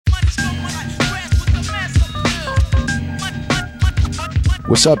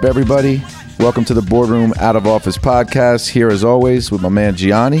What's up, everybody? Welcome to the Boardroom Out of Office podcast. Here, as always, with my man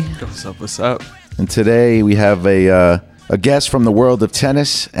Gianni. What's up? What's up? And today we have a guest from the world of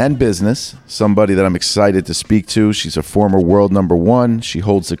tennis and business, somebody that I'm excited to speak to. She's a former world number one. She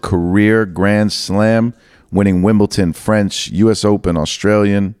holds a career Grand Slam, winning Wimbledon, French, U.S. Open,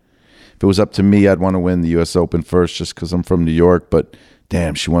 Australian. If it was up to me, I'd want to win the U.S. Open first just because I'm from New York. But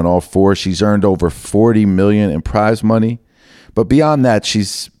damn, she won all four. She's earned over $40 million in prize money. But beyond that,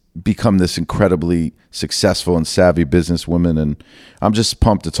 she's become this incredibly successful and savvy businesswoman, and I'm just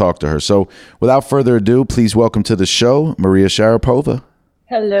pumped to talk to her. So without further ado, please welcome to the show, Maria Sharapova.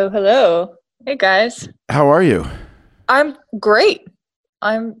 Hello, hello. Hey, guys. How are you? I'm great.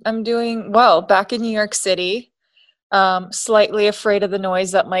 I'm doing well. Back in New York City. Slightly afraid of the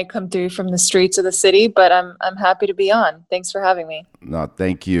noise that might come through from the streets of the city, but I'm happy to be on. Thanks for having me. No,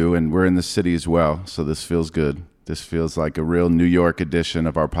 thank you. And we're in the city as well, so this feels good. This feels like a real New York edition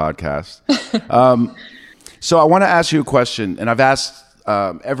of our podcast. So I want to ask you a question, and I've asked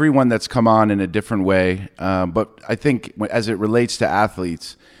everyone that's come on in a different way, but I think as it relates to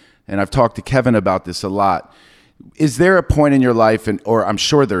athletes, and I've talked to Kevin about this a lot, is there a point in your life, or I'm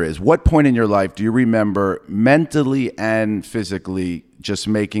sure there is, what point in your life do you remember mentally and physically just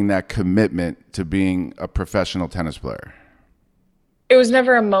making that commitment to being a professional tennis player? It was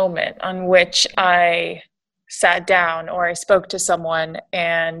never a moment on which I sat down or I spoke to someone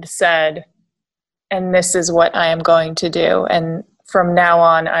and said, and this is what I am going to do. And from now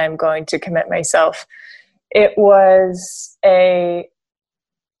on, I am going to commit myself. It was this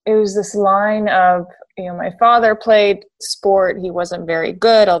line of, my father played sport. He wasn't very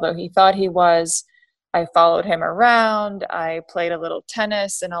good, although he thought he was. I followed him around. I played a little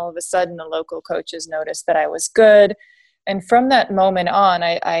tennis, and all of a sudden the local coaches noticed that I was good. And from that moment on,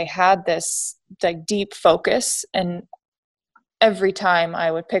 I had this like deep focus, and every time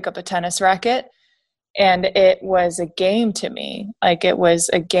I would pick up a tennis racket, and it was a game to me. Like, it was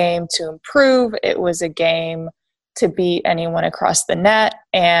a game to improve. It was a game to beat anyone across the net.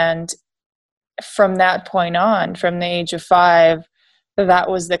 And from that point on, from the age of 5, that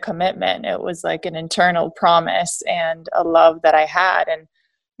was the commitment. It was like an internal promise and a love that I had. And,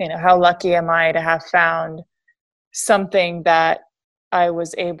 how lucky am I to have found something that I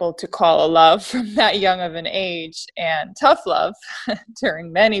was able to call a love from that young of an age, and tough love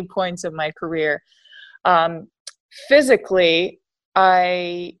during many points of my career. Physically,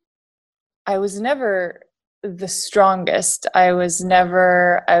 I was never the strongest. I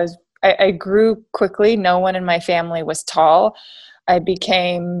grew quickly. No one in my family was tall. I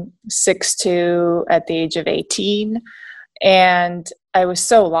became 6'2" at the age of 18, and I was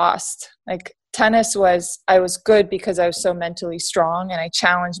so lost. Like, I was good because I was so mentally strong, and I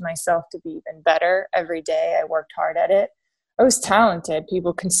challenged myself to be even better every day. I worked hard at it. I was talented.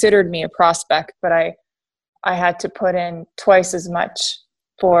 People considered me a prospect, but I had to put in twice as much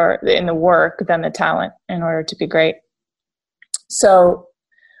in the work than the talent in order to be great. So,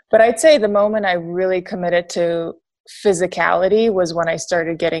 but I'd say the moment I really committed to physicality was when I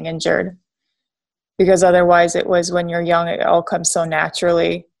started getting injured, because otherwise it was when you're young, it all comes so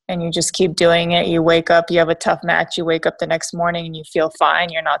naturally. And you just keep doing it. You wake up, you have a tough match, you wake up the next morning and you feel fine,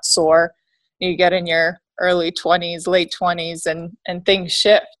 you're not sore. You get in your early 20s, late 20s, and things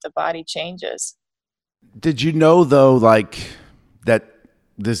shift, the body changes. Did you know, though, like, that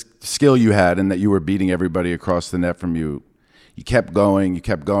this skill you had and that you were beating everybody across the net from you, you kept going.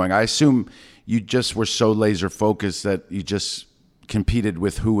 I assume you just were so laser focused that you just competed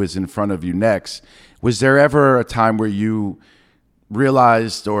with who was in front of you next. Was there ever a time where you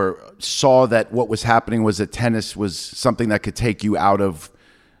realized or saw that what was happening was that tennis was something that could take you out of,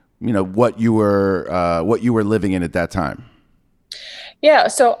 what you were living in at that time? Yeah.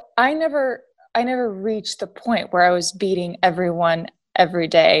 So I never reached the point where I was beating everyone every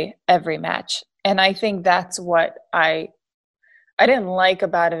day, every match. And I think that's what I didn't like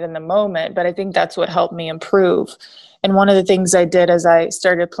about it in the moment, but I think that's what helped me improve. And one of the things I did as I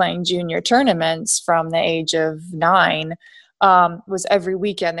started playing junior tournaments from the age of 9, was every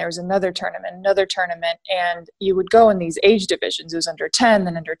weekend there was another tournament, and you would go in these age divisions. It was under 10,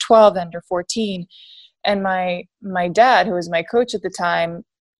 then under 12, then under 14. And my dad, who was my coach at the time,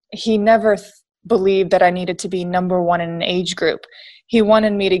 he never believed that I needed to be number one in an age group. He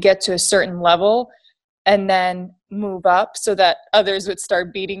wanted me to get to a certain level and then move up so that others would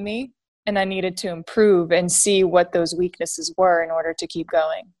start beating me, and I needed to improve and see what those weaknesses were in order to keep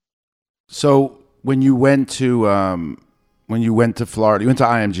going. So when you went to Florida, you went to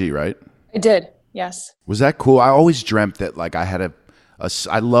IMG, right? I did, yes. Was that cool? I always dreamt that, like, I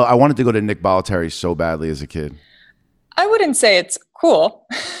wanted to go to Nick Bollettieri so badly as a kid. I wouldn't say it's cool.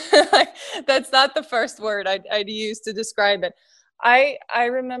 That's not the first word I'd use to describe it. I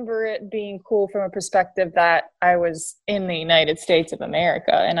remember it being cool from a perspective that I was in the United States of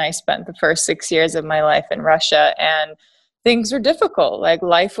America, and I spent the first 6 years of my life in Russia, and things were difficult. Like,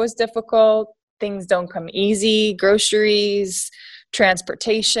 life was difficult. Things don't come easy. Groceries,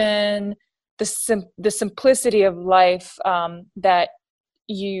 transportation, the simplicity of life that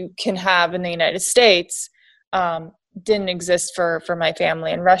you can have in the United States didn't exist for my family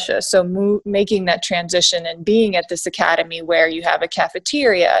in Russia. So making that transition and being at this academy where you have a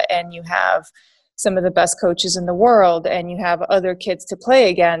cafeteria and you have some of the best coaches in the world and you have other kids to play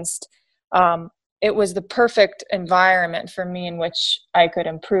against, it was the perfect environment for me in which I could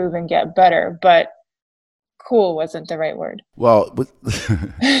improve and get better. But cool wasn't the right word. Well, what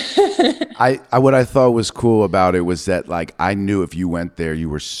I thought was cool about it was that, like, I knew if you went there, you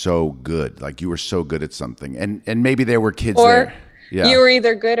were so good. Like, you were so good at something, and maybe there were kids there. Yeah. You were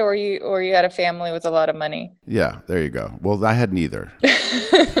either good or you had a family with a lot of money. Yeah, there you go. Well, I had neither.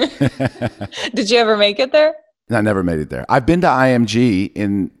 Did you ever make it there? No, I never made it there. I've been to IMG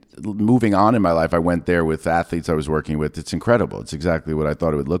in moving on in my life. I went there with athletes I was working with. It's incredible. It's exactly what I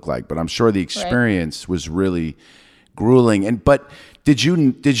thought it would look like. But I'm sure the experience was really grueling. But did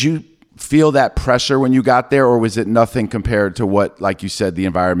you feel that pressure when you got there, or was it nothing compared to what, like you said, the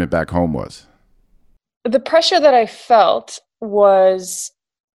environment back home was? The pressure that I felt was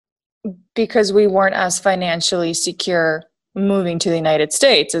because we weren't as financially secure moving to the United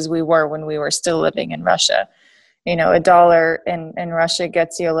States as we were when we were still living in Russia. You know, $1 in Russia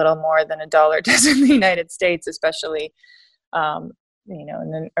gets you a little more than $1 does in the United States, especially, in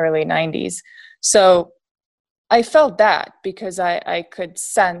the early 90s. So I felt that because I could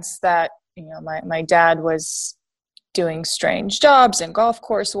sense that, my dad was doing strange jobs and golf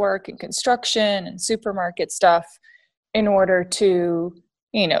course work and construction and supermarket stuff in order to,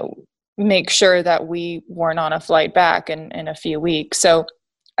 make sure that we weren't on a flight back in a few weeks. So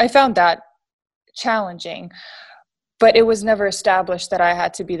I found that challenging. But it was never established that I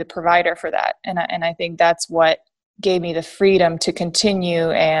had to be the provider for that. And I think that's what gave me the freedom to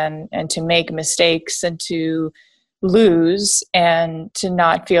continue and to make mistakes and to lose and to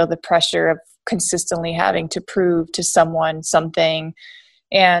not feel the pressure of consistently having to prove to someone something.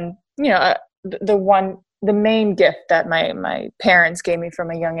 And, the main gift that my parents gave me from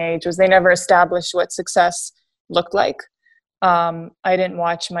a young age was they never established what success looked like. I didn't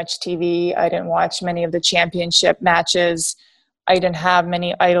watch much TV. I didn't watch many of the championship matches. I didn't have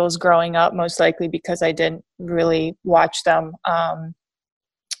many idols growing up, most likely because I didn't really watch them.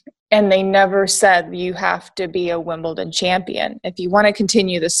 And they never said you have to be a Wimbledon champion. If you want to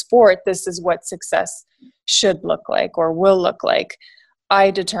continue the sport, this is what success should look like or will look like.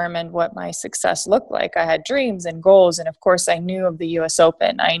 I determined what my success looked like. I had dreams and goals. And of course, I knew of the US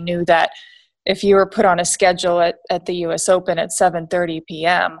Open. I knew that if you were put on a schedule at the US Open at 7:30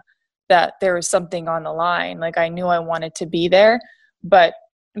 p.m., that there was something on the line. Like, I knew I wanted to be there, but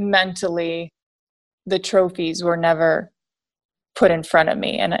mentally the trophies were never put in front of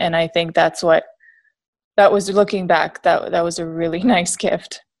me. And I think that was, looking back, that was a really nice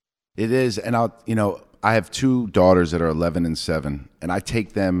gift. It is. And I have two daughters that are 11 and 7, and I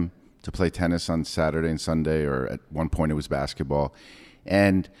take them to play tennis on Saturday and Sunday, or at one point it was basketball.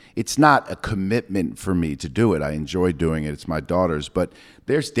 And it's not a commitment for me to do it. I enjoy doing it. It's my daughter's. But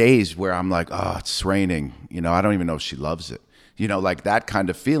there's days where I'm like, oh, it's raining. I don't even know if she loves it. Like that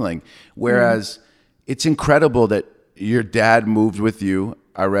kind of feeling. Whereas it's incredible that your dad moved with you,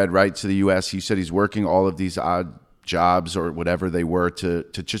 I read, right to the U.S. You said he's working all of these odd jobs or whatever they were to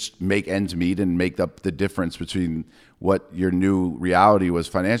just make ends meet and make up the difference between what your new reality was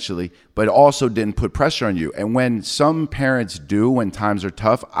financially, but also didn't put pressure on you. And when some parents do, when times are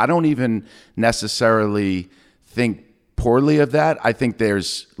tough, I don't even necessarily think poorly of that. I think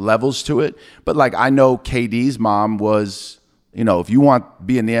there's levels to it. But like, I know KD's mom was, if you want to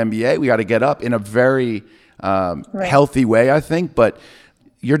be in the NBA, we got to get up in a very healthy way, I think. But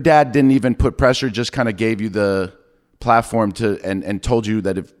your dad didn't even put pressure, just kind of gave you the platform and told you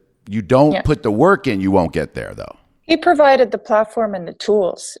that if you don't put the work in, you won't get there, though. He provided the platform and the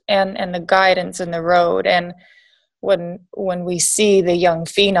tools and the guidance and the road. And when we see the young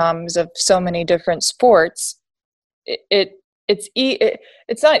phenoms of so many different sports, it's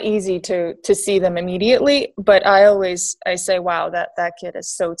not easy to see them immediately. But I say, wow, that kid is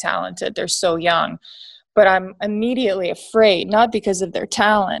so talented. They're so young. But I'm immediately afraid, not because of their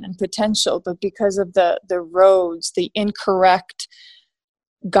talent and potential, but because of the roads, the incorrect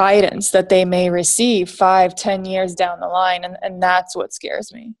guidance that they may receive 5-10 years down the line. And that's what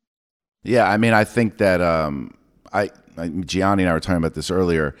scares me. Yeah, I mean, I think that Gianni and I were talking about this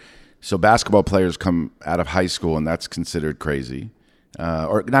earlier. So basketball players come out of high school, and that's considered crazy,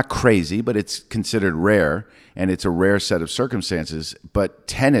 or not crazy, but it's considered rare, and it's a rare set of circumstances. But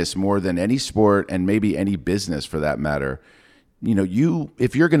tennis, more than any sport, and maybe any business for that matter,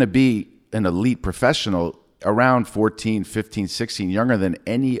 if you're going to be an elite professional around 14, 15, 16, younger than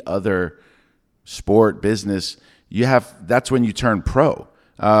any other sport, business, that's when you turn pro.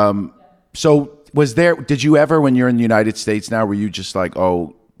 So did you ever, when you're in the United States now, were you just like,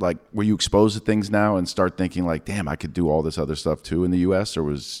 were you exposed to things now and start thinking like, damn, I could do all this other stuff too in the US, or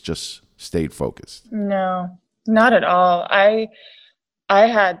was just stayed focused? No, not at all. I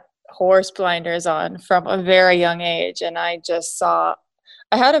had horse blinders on from a very young age, and I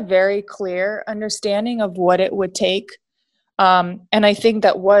had a very clear understanding of what it would take. And I think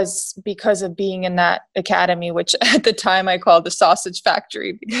that was because of being in that academy, which at the time I called the sausage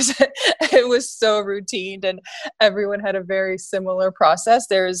factory, because it was so routine and everyone had a very similar process.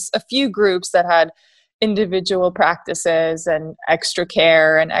 There's a few groups that had individual practices and extra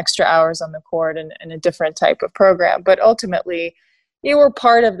care and extra hours on the court and a different type of program. But ultimately, you were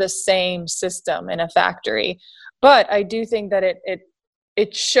part of the same system in a factory. But I do think that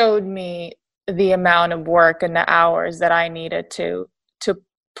it showed me the amount of work and the hours that I needed to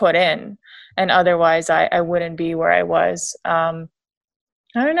put in, and otherwise I wouldn't be where I was. I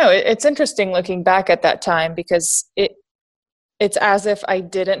don't know. It's interesting looking back at that time, because it's as if I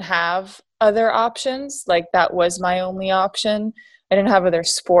didn't have other options. Like that was my only option. I didn't have other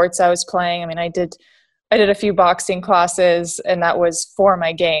sports I was playing. I mean, I did a few boxing classes, and that was for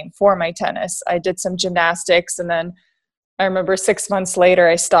my game, for my tennis. I did some gymnastics, and then I remember 6 months later,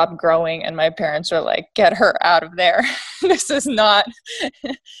 I stopped growing, and my parents were like, get her out of there. This is not.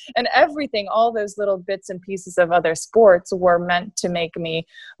 And everything, all those little bits and pieces of other sports were meant to make me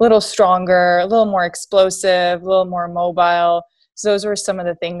a little stronger, a little more explosive, a little more mobile. So those were some of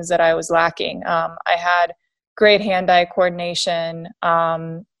the things that I was lacking. I had great hand-eye coordination.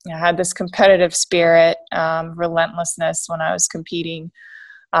 I had this competitive spirit, relentlessness when I was competing.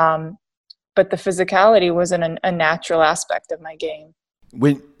 But the physicality wasn't a natural aspect of my game.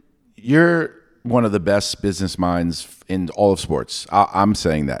 When you're one of the best business minds in all of sports, I'm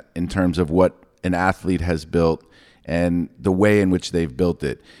saying that in terms of what an athlete has built and the way in which they've built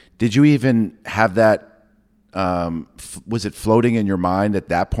it. Did you even have that? Was it floating in your mind at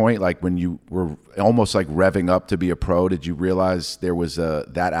that point? Like when you were almost like revving up to be a pro, did you realize there was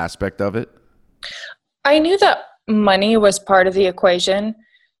that aspect of it? I knew that money was part of the equation.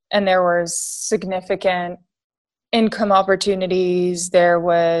 And there was significant income opportunities. There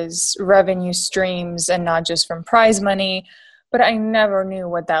was revenue streams, and not just from prize money, but I never knew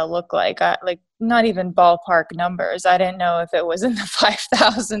what that looked like. Not even ballpark numbers. I didn't know if it was in the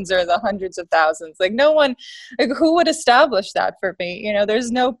 5,000s or the hundreds of thousands. No one, who would establish that for me?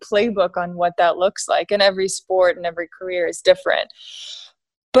 There's no playbook on what that looks like, and every sport and every career is different.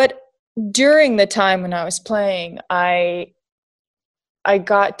 But during the time when I was playing, I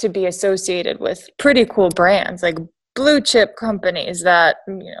got to be associated with pretty cool brands, like blue chip companies that,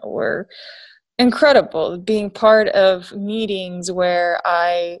 were incredible. Being part of meetings where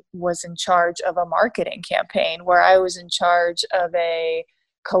I was in charge of a marketing campaign, where I was in charge of a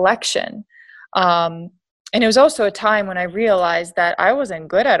collection. And it was also a time when I realized that I wasn't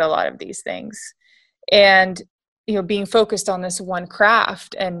good at a lot of these things. And, being focused on this one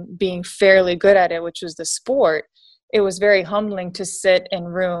craft and being fairly good at it, which was the sport, it was very humbling to sit in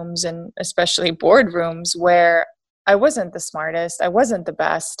rooms, and especially boardrooms, where I wasn't the smartest, I wasn't the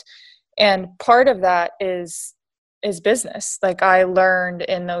best. And part of that is business. I learned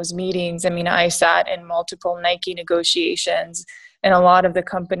in those meetings. I mean, I sat in multiple Nike negotiations, and a lot of the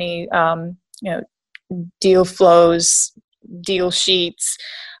company, deal flows, deal sheets.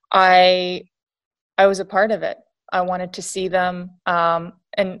 I was a part of it. I wanted to see them.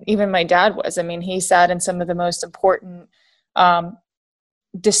 And even my dad was. I mean, he sat in some of the most important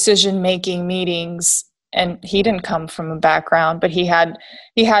decision-making meetings, and he didn't come from a background, but he had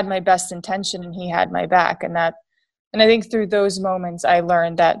my best intention, and he had my back. And I think through those moments, I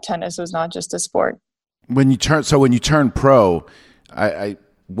learned that tennis was not just a sport. When you turn pro,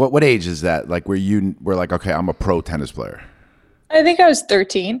 what age is that? Like where you were like, okay, I'm a pro tennis player? I think I was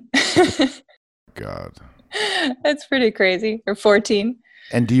 13. God. That's pretty crazy. Or 14.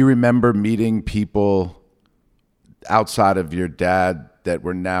 And do you remember meeting people outside of your dad that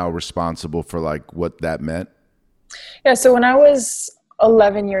were now responsible for what that meant? Yeah. So when I was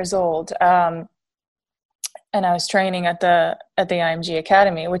 11 years old, and I was training at the IMG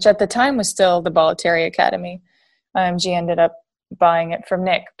Academy, which at the time was still the Bollettieri Academy. IMG ended up buying it from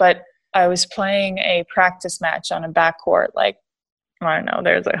Nick. But I was playing a practice match on a backcourt, like, I don't know,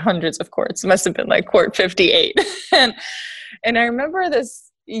 there's like hundreds of courts. It must have been like court 58. and and I remember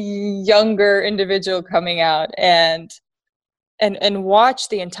this younger individual coming out and watch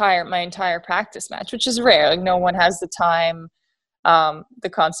my entire practice match, which is rare. Like, no one has the time, the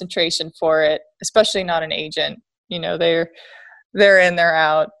concentration for it, especially not an agent. You know, they're in, they're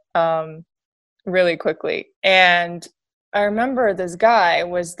out, really quickly. And I remember this guy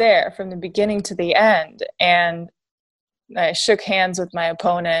was there from the beginning to the end, and I shook hands with my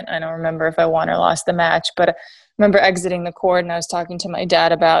opponent. I don't remember if I won or lost the match, but I remember exiting the court and I was talking to my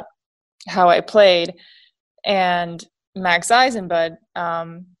dad about how I played, and Max Eisenbud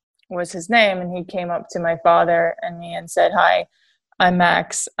was his name, and he came up to my father and me and said, "Hi, I'm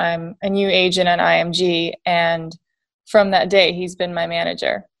Max. I'm a new agent at IMG." And from that day, he's been my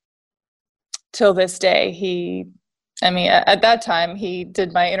manager till this day. At that time, he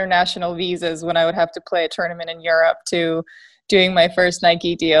did my international visas when I would have to play a tournament in Europe, to doing my first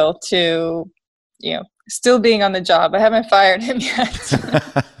Nike deal, to, still being on the job. I haven't fired him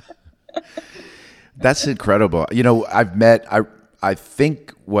yet. That's incredible. I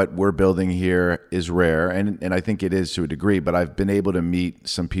think what we're building here is rare, and I think it is to a degree, but I've been able to meet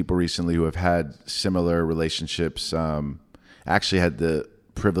some people recently who have had similar relationships. Actually had the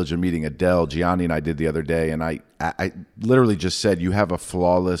privilege of meeting Adele. Gianni and I did the other day, and I literally just said, "You have a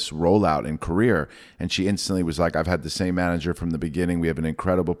flawless rollout in career." And she instantly was like, "I've had the same manager from the beginning. We have an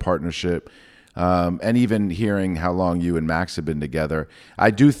incredible partnership." And even hearing how long you and Max have been together, I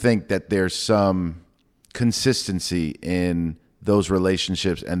do think that there's some consistency in those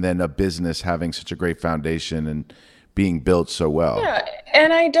relationships, and then a business having such a great foundation and being built so well. Yeah,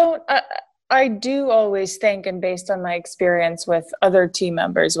 and I do always think, and based on my experience with other team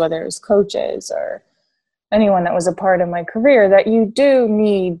members, whether it's coaches or anyone that was a part of my career, that you do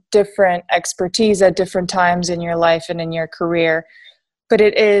need different expertise at different times in your life and in your career. But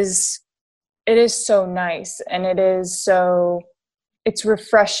it is so nice, and it's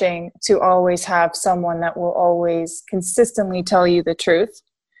refreshing to always have someone that will always consistently tell you the truth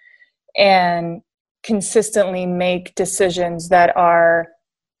and consistently make decisions that are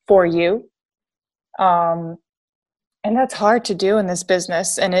for you. And that's hard to do in this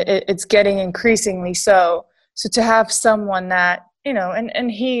business, and it's getting increasingly so. So to have someone that,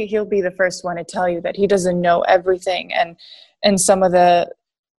 and he'll be the first one to tell you that he doesn't know everything, and some of the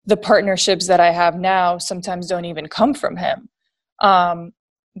partnerships that I have now sometimes don't even come from him.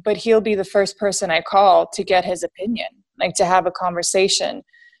 But he'll be the first person I call to get his opinion, like to have a conversation,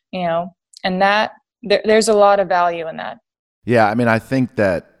 and that there's a lot of value in that. Yeah. I mean, I think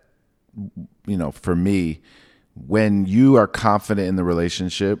that, for me, when you are confident in the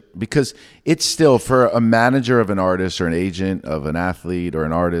relationship, because it's still, for a manager of an artist or an agent of an athlete or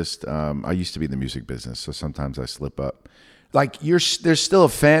an artist, I used to be in the music business, so sometimes I slip up. Like, there's still a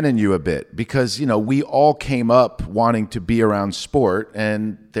fan in you a bit, because, we all came up wanting to be around sport,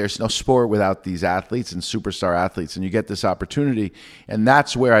 and there's no sport without these athletes and superstar athletes, and you get this opportunity. And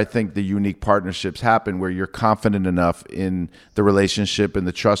that's where I think the unique partnerships happen, where you're confident enough in the relationship and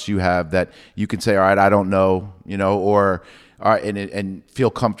the trust you have that you can say, all right, I don't know, or all right, and feel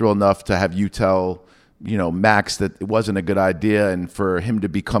comfortable enough to have you tell Max that it wasn't a good idea, and for him to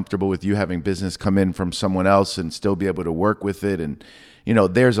be comfortable with you having business come in from someone else and still be able to work with it. And,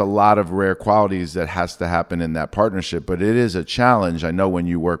 there's a lot of rare qualities that has to happen in that partnership, but it is a challenge, I know, when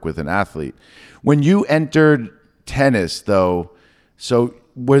you work with an athlete. When you entered tennis, though, so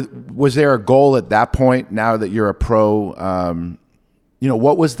was there a goal at that point, now that you're a pro?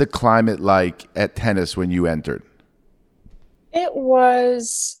 What was the climate like at tennis when you entered? It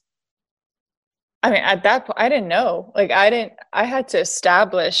was... at that point, I didn't know. I had to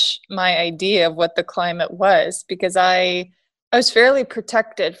establish my idea of what the climate was, because I was fairly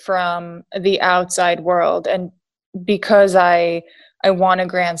protected from the outside world. And because I won a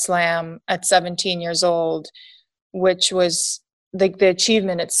Grand Slam at 17 years old, which was the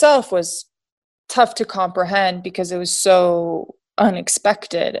achievement itself was tough to comprehend because it was so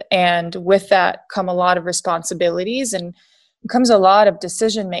unexpected. And with that come a lot of responsibilities, and comes a lot of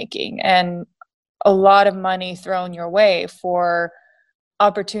decision making, and a lot of money thrown your way for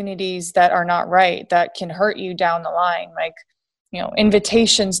opportunities that are not right, that can hurt you down the line, like,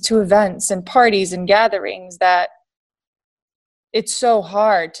 invitations to events and parties and gatherings, that it's so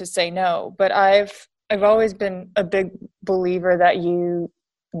hard to say no. But I've always been a big believer that you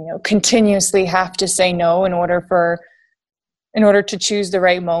continuously have to say no in order to choose the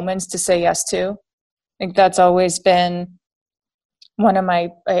right moments to say yes to. I think that's always been one of my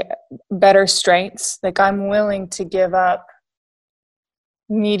better strengths. Like, I'm willing to give up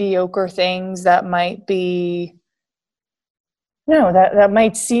mediocre things that might be, that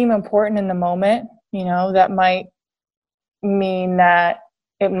might seem important in the moment, that might mean that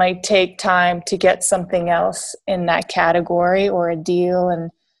it might take time to get something else in that category or a deal,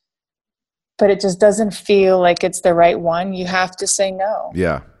 but it just doesn't feel like it's the right one. You have to say no.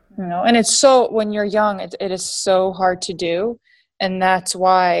 Yeah. And it's so, when you're young, it is so hard to do. And that's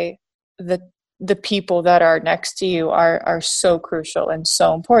why the people that are next to you are so crucial and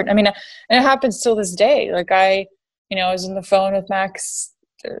so important. I mean, and it happens till this day. Like I was on the phone with Max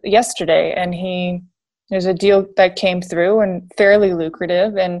yesterday, and there's a deal that came through and fairly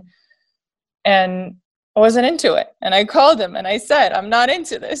lucrative, and I wasn't into it. And I called him and I said, I'm not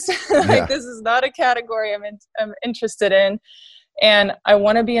into this. This is not a category I'm interested in. And I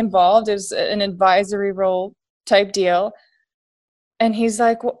want to be involved. It was an advisory role type deal. And he's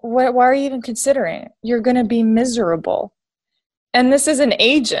like, why are you even considering it? You're going to be miserable. And this is an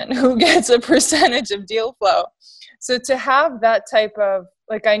agent who gets a percentage of deal flow. So to have that type of,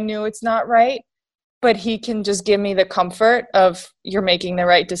 like, I knew it's not right, but he can just give me the comfort of you're making the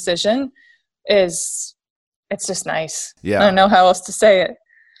right decision, it's just nice. Yeah. I don't know how else to say it.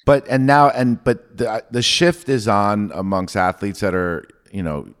 But the shift is on amongst athletes that are,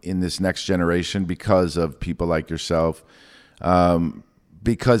 in this next generation because of people like yourself.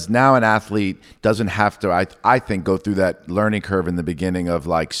 Because now an athlete doesn't have to, I think, go through that learning curve in the beginning of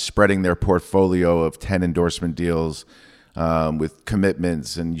like spreading their portfolio of 10 endorsement deals with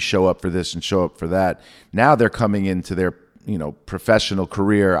commitments, and you show up for this and show up for that. Now they're coming into their, professional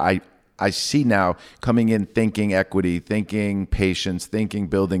career. I see now coming in thinking equity, thinking patience, thinking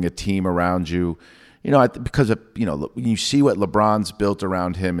building a team around you, because of, you see what LeBron's built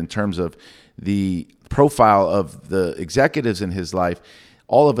around him in terms of the profile of the executives in his life.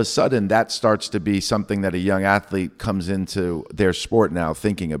 All of a sudden that starts to be something that a young athlete comes into their sport now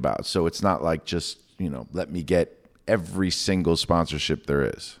thinking about. So it's not like just, let me get every single sponsorship there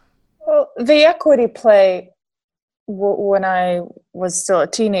is. Well, the equity play when I was still a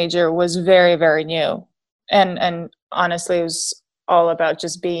teenager was very, very new. And honestly, it was all about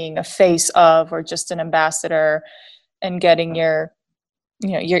just being a face of, or just an ambassador, and getting your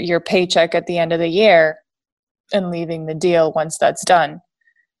paycheck at the end of the year and leaving the deal once that's done.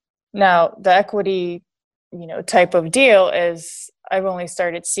 Now, the equity, type of deal is, I've only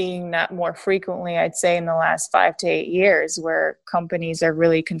started seeing that more frequently, I'd say, in the last 5 to 8 years, where companies are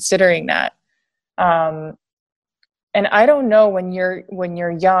really considering that. And I don't know, when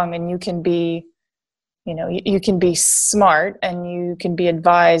you're young and you can be, you can be smart and you can be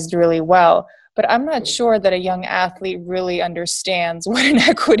advised really well, but I'm not sure that a young athlete really understands what an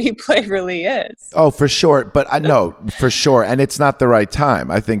equity play really is. Oh, for sure. But I know for sure. And it's not the right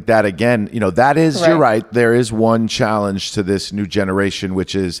time. I think that, again, that is, right. You're right. There is one challenge to this new generation,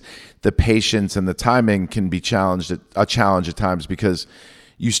 which is the patience, and the timing can be a challenge at times, because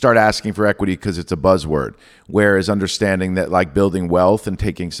you start asking for equity because it's a buzzword, whereas understanding that, like, building wealth and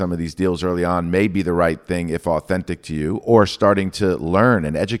taking some of these deals early on may be the right thing if authentic to you, or starting to learn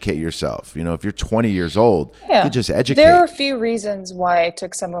and educate yourself. If you're 20 years old, you could just educate. There are a few reasons why I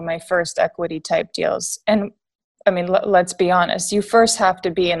took some of my first equity type deals. And I mean, let's be honest, you first have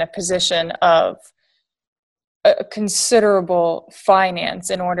to be in a position of a considerable finance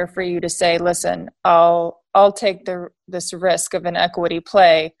in order for you to say, listen, I'll take this risk of an equity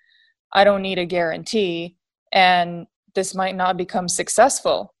play. I don't need a guarantee, and this might not become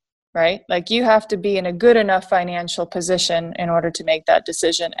successful, right? Like, you have to be in a good enough financial position in order to make that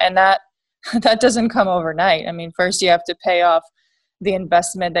decision. And that doesn't come overnight. I mean, first you have to pay off the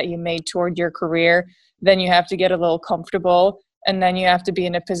investment that you made toward your career. Then you have to get a little comfortable. And then you have to be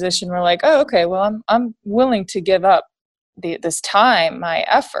in a position where, like, oh, okay, well, I'm willing to give up this time, my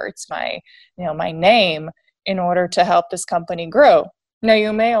efforts, my name, in order to help this company grow. Now,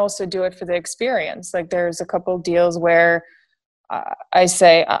 you may also do it for the experience. Like, there's a couple of deals where I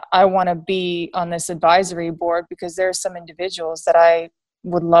say, I want to be on this advisory board because there are some individuals that I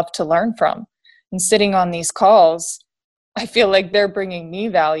would love to learn from. And sitting on these calls, I feel like they're bringing me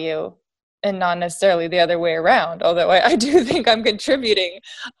value, and not necessarily the other way around, although I do think I'm contributing.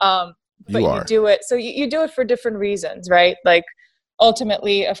 But you do it. So you do it for different reasons, right? Like,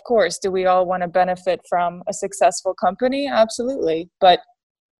 ultimately, of course, do we all want to benefit from a successful company? Absolutely. But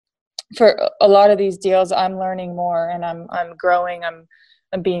for a lot of these deals, I'm learning more, and I'm growing.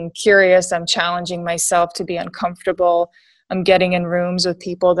 I'm being curious. I'm challenging myself to be uncomfortable. I'm getting in rooms with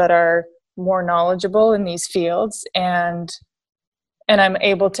people that are more knowledgeable in these fields, and I'm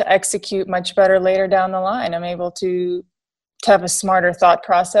able to execute much better later down the line. I'm able to have a smarter thought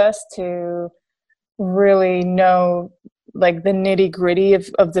process, to really know like the nitty gritty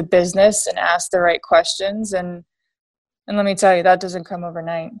of the business and ask the right questions. And let me tell you, that doesn't come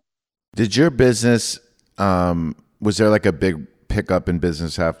overnight. Did your business, was there like a big pickup in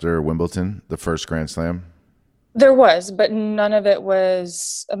business after Wimbledon, the first Grand Slam? There was, but none of it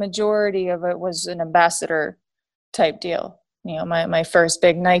was, a majority of it was an ambassador type deal. My first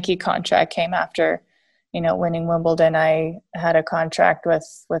big Nike contract came after, winning Wimbledon. I had a contract with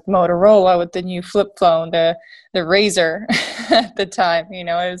Motorola with the new flip phone, the Razr at the time.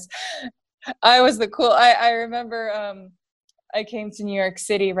 I was the cool. I remember I came to New York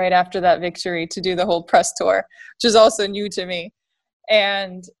City right after that victory to do the whole press tour, which is also new to me.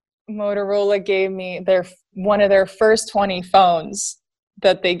 And Motorola gave me one of their first 20 phones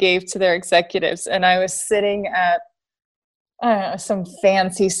that they gave to their executives. And I was sitting at, I don't know, some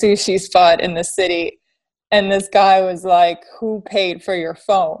fancy sushi spot in the city. And this guy was like, "Who paid for your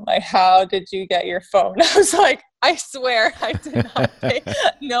phone? Like, how did you get your phone?" I was like, "I swear I did not pay.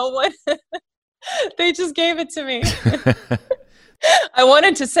 No one." They just gave it to me. I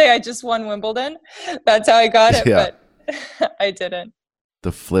wanted to say I just won Wimbledon. That's how I got it, Yeah. But I didn't.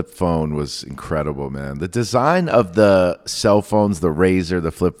 The flip phone was incredible, man. The design of the cell phones, the Razr,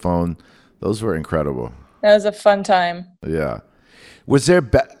 the flip phone, those were incredible. That was a fun time. Yeah. Was there,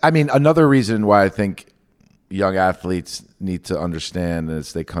 another reason why I think young athletes need to understand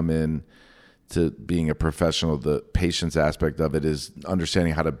as they come in to being a professional, the patience aspect of it is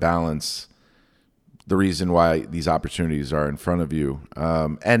understanding how to balance the reason why these opportunities are in front of you,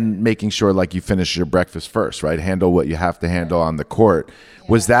 and making sure like you finish your breakfast first, right? Handle what you have to handle on the court.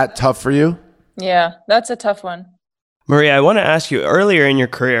 Was that tough for you? Yeah, that's a tough one. Maria, I want to ask you, earlier in your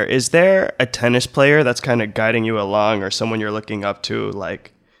career, is there a tennis player that's kind of guiding you along, or someone you're looking up to,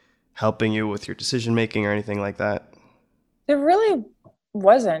 like helping you with your decision making or anything like that? There really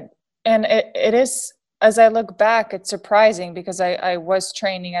wasn't. And it is, as I look back, it's surprising because I was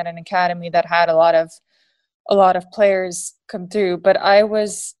training at an academy that had a lot of players come through, but I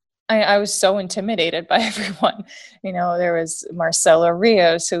was so intimidated by everyone. There was Marcelo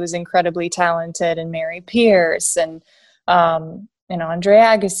Rios, who was incredibly talented, and Mary Pierce, and Andre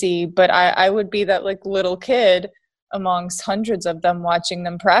Agassi. But I would be that like little kid amongst hundreds of them watching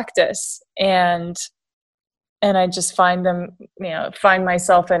them practice, and I just find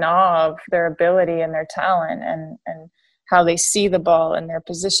myself in awe of their ability and their talent and how they see the ball and their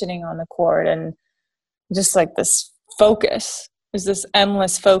positioning on the court, and just like this focus. Is this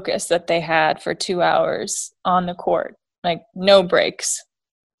endless focus that they had for 2 hours on the court, like no breaks,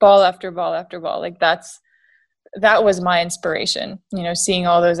 ball after ball after ball. Like that was my inspiration, seeing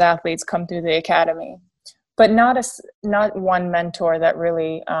all those athletes come through the academy, but not one mentor that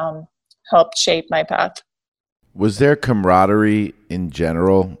really helped shape my path. Was there camaraderie in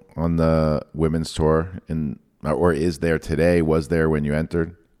general on the women's tour, or is there today? Was there when you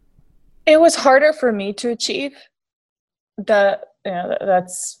entered? It was harder for me to achieve.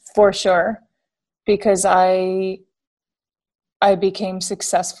 That's for sure, because I became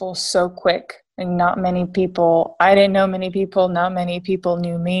successful so quick, and I didn't know many people, not many people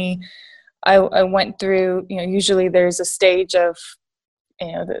knew me. I went through, usually there's a stage of,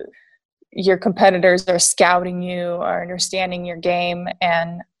 your competitors are scouting you, are understanding your game.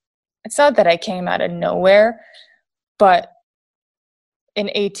 And it's not that I came out of nowhere, but in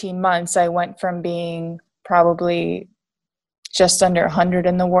 18 months, I went from being probably just under 100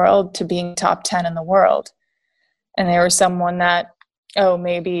 in the world to being top 10 in the world. And there was someone that,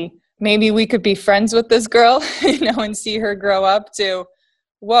 maybe we could be friends with this girl, and see her grow up to,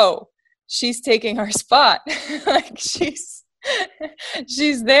 whoa, she's taking our spot. Like she's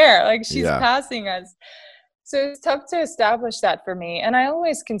there, like she's passing us. So it's tough to establish that for me. And I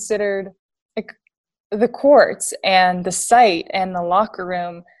always considered like the courts and the site and the locker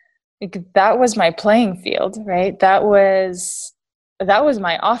room, that was my playing field, right? That was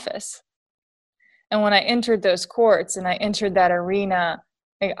my office. And when I entered those courts and I entered that arena,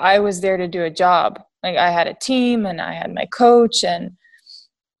 like I was there to do a job. Like I had a team and I had my coach and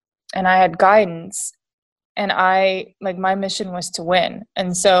I had guidance, and my mission was to win.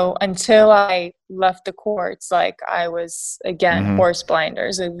 And so until I left the courts, like I was again, horse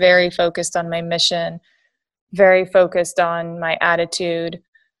blinders, like very focused on my mission, very focused on my attitude.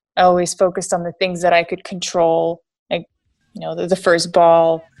 I always focused on the things that I could control, like, the first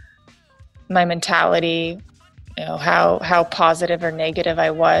ball, my mentality, how positive or negative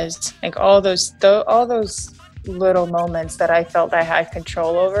I was, like all those little moments that I felt I had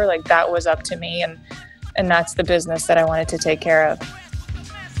control over, like that was up to me. And that's the business that I wanted to take care of.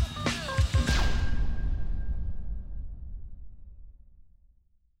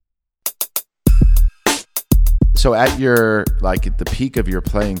 So at your, like at the peak of your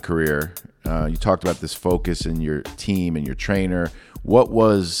playing career, you talked about this focus in your team and your trainer. What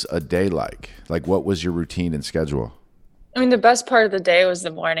was a day like? Like, what was your routine and schedule? I mean, the best part of the day was the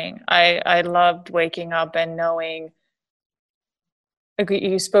morning. I loved waking up and knowing, like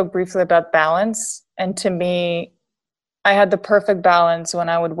you spoke briefly about balance. And to me, I had the perfect balance when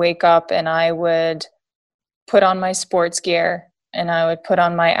I would wake up and I would put on my sports gear and I would put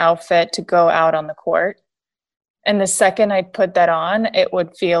on my outfit to go out on the court. And the second I'd put that on, it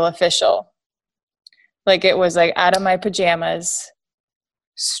would feel official. Like it was like out of my pajamas,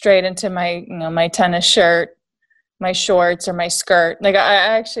 straight into my, my tennis shirt, my shorts or my skirt. Like I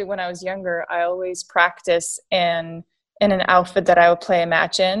actually, when I was younger, I always practice in an outfit that I would play a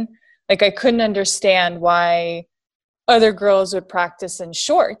match in. Like I couldn't understand why other girls would practice in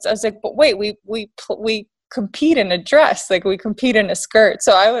shorts. I was like, but wait, we compete in a dress, like we compete in a skirt.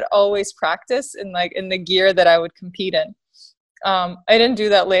 So I would always practice in the gear that I would compete in. I didn't do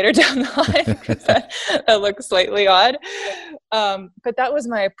that later down the line because that looks slightly odd. But that was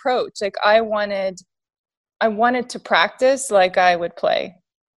my approach. Like I wanted to practice like I would play,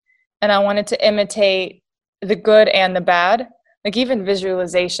 and I wanted to imitate the good and the bad. Like even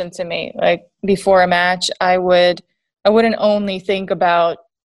visualization to me, like before a match, I wouldn't only think about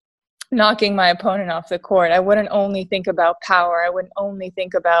knocking my opponent off the court. I wouldn't only think about power. I wouldn't only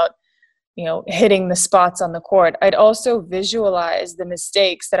think about, hitting the spots on the court. I'd also visualize the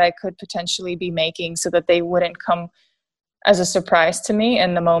mistakes that I could potentially be making so that they wouldn't come as a surprise to me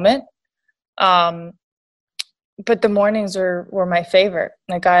in the moment. But the mornings were my favorite.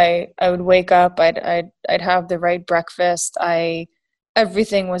 Like I would wake up, I'd have the right breakfast.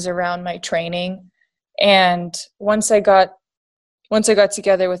 Everything was around my training. And once I got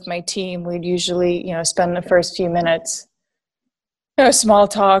together with my team, we'd usually, spend the first few minutes, small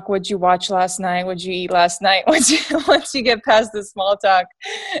talk. What'd you watch last night? What'd you eat last night? Once you get past the small talk,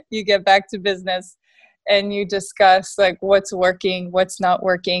 you get back to business and you discuss like what's working, what's not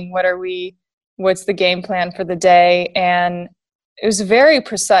working, what's the game plan for the day. And it was very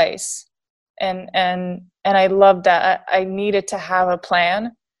precise. And I loved that. I needed to have a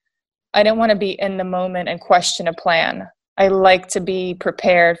plan. I didn't want to be in the moment and question a plan. I like to be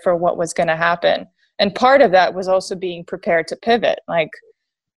prepared for what was going to happen. And part of that was also being prepared to pivot. Like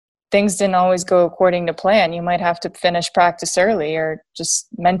things didn't always go according to plan. You might have to finish practice early or just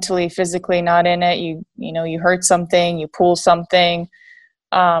mentally, physically not in it. You hurt something, you pull something.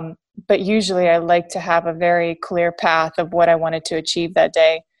 But usually I like to have a very clear path of what I wanted to achieve that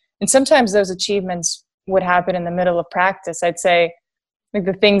day. And sometimes those achievements would happen in the middle of practice. I'd say, like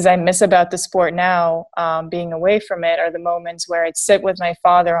the things I miss about the sport now, being away from it, are the moments where I'd sit with my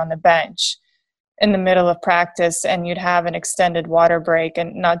father on the bench in the middle of practice and you'd have an extended water break,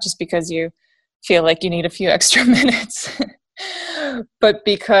 and not just because you feel like you need a few extra minutes, but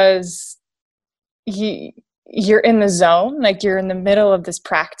because you're in the zone, like you're in the middle of this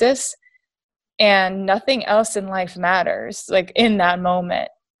practice and nothing else in life matters. Like in that moment,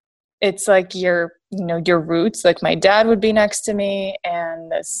 it's like your roots, like my dad would be next to me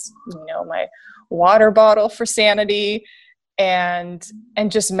and this, my water bottle for sanity and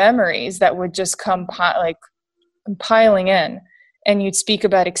just memories that would just come piling in. And you'd speak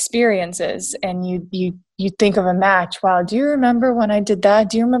about experiences and you think of a match. Wow. Do you remember when I did that?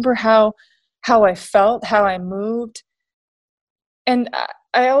 Do you remember how I felt, how I moved? And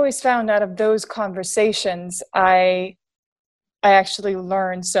I always found out of those conversations, I actually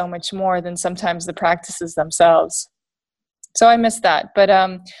learned so much more than sometimes the practices themselves. So I miss that. But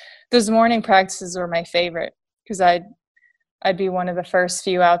those morning practices were my favorite because I'd be one of the first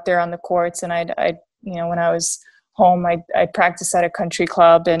few out there on the courts, and I'd when I was home, I'd practice at a country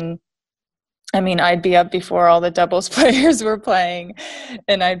club, and I'd be up before all the doubles players were playing,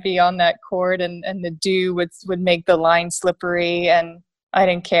 and I'd be on that court, and the dew would make the line slippery, and I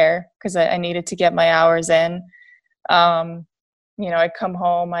didn't care because I needed to get my hours in. I'd come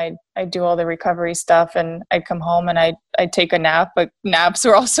home, I'd do all the recovery stuff, and I'd come home and I'd take a nap. But naps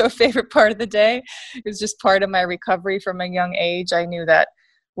were also a favorite part of the day. It was just part of my recovery from a young age. I knew that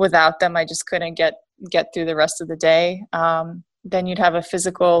without them, I just couldn't get through the rest of the day. Then you'd have a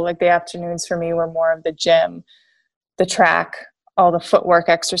physical, like the afternoons for me were more of the gym, the track, all the footwork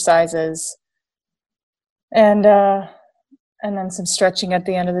exercises, and then some stretching at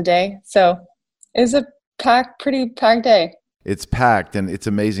the end of the day. So it was a pretty packed day. It's packed, and it's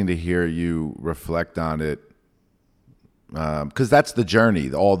amazing to hear you reflect on it, because that's the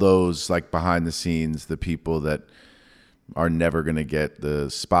journey. All those like behind the scenes, the people that are never going to get the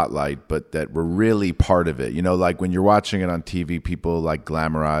spotlight, but that were really part of it. Like when you're watching it on TV, people like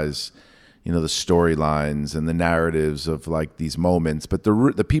glamorize, you know, the storylines and the narratives of like these moments, but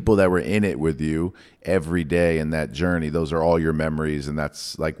the people that were in it with you every day in that journey, those are all your memories, and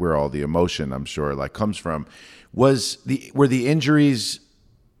that's like where all the emotion, I'm sure, like comes from. Were the injuries?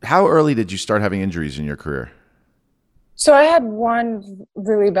 How early did you start having injuries in your career? So I had one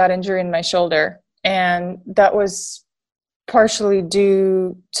really bad injury in my shoulder, and that was partially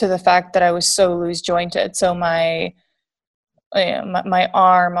due to the fact that I was so loose jointed. So my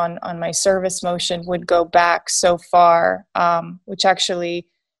arm on my service motion would go back so far, which actually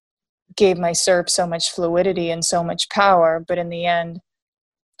gave my serve so much fluidity and so much power, but in the end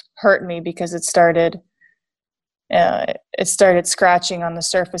hurt me because it started scratching on the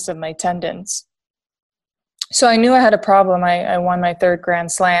surface of my tendons. So I knew I had a problem. I won my third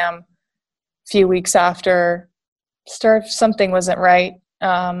Grand Slam a few weeks after. Something wasn't right.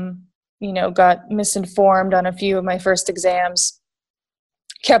 Got misinformed on a few of my first exams.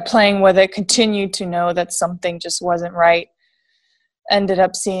 Kept playing with it. Continued to know that something just wasn't right. Ended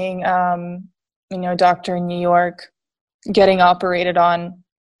up seeing, a doctor in New York, getting operated on,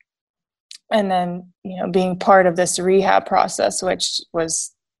 and then being part of this rehab process, which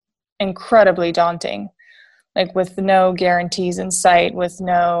was incredibly daunting. Like with no guarantees in sight, with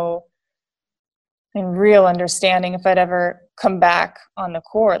no real understanding if I'd ever come back on the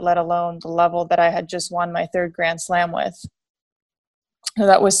court, let alone the level that I had just won my third Grand Slam with. So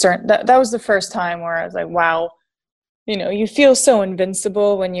that was the first time where I was like, wow, you feel so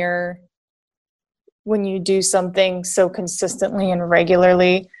invincible when you do something so consistently and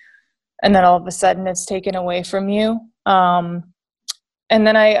regularly, and then all of a sudden it's taken away from you. And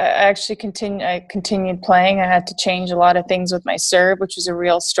then I actually continued playing. I had to change a lot of things with my serve, which was a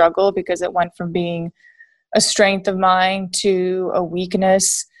real struggle because it went from being a strength of mine to a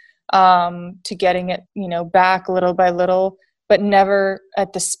weakness, to getting it, back little by little, but never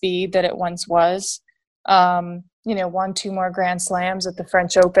at the speed that it once was. Won 2 more Grand Slams at the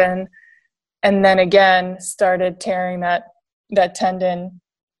French Open, and then again started tearing that tendon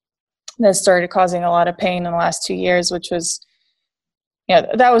that started causing a lot of pain in the last 2 years, which was,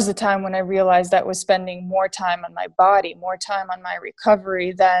 that was the time when I realized that I was spending more time on my body, more time on my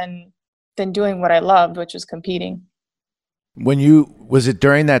recovery than doing what I loved, which was competing. Was it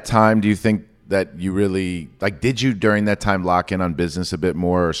during that time, do you think that you really, like, did you during that time lock in on business a bit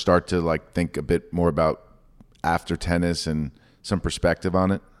more, or start to like think a bit more about after tennis and some perspective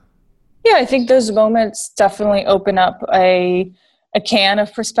on it? Yeah, I think those moments definitely open up a can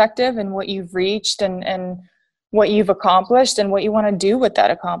of perspective and what you've reached and what you've accomplished and what you want to do with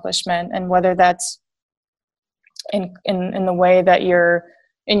that accomplishment, and whether that's in the way that you're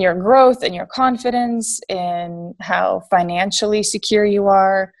in your growth and your confidence and how financially secure you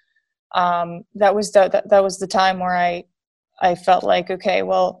are. That was the time where I felt like, okay,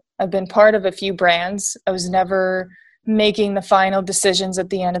 well, I've been part of a few brands. I was never making the final decisions at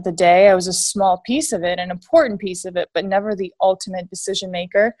the end of the day. I was a small piece of it, an important piece of it, but never the ultimate decision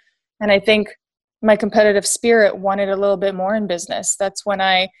maker. And I think my competitive spirit wanted a little bit more in business. That's when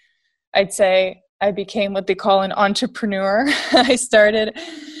I'd say I became what they call an entrepreneur. I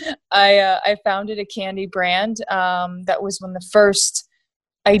founded a candy brand. That was when the first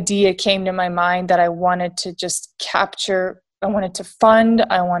idea came to my mind that I wanted to just capture. I wanted to fund.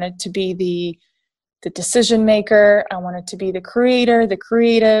 I wanted to be the decision maker. I wanted to be the creator, the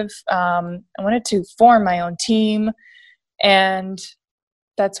creative. I wanted to form my own team. And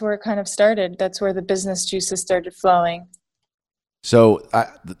that's where it kind of started. That's where the business juices started flowing. So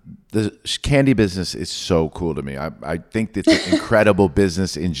the candy business is so cool to me. I think it's an incredible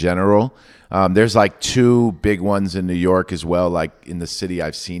business in general. There's like 2 big ones in New York as well. Like in the city,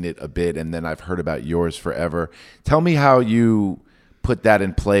 I've seen it a bit, and then I've heard about yours forever. Tell me how you put that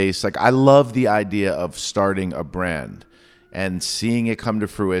in place. Like, I love the idea of starting a brand and seeing it come to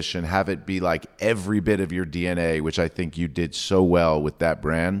fruition, have it be like every bit of your DNA, which I think you did so well with that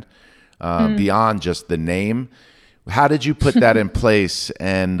brand, beyond just the name. How did you put that in place,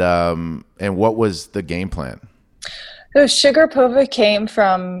 and what was the game plan? So Sugarpova came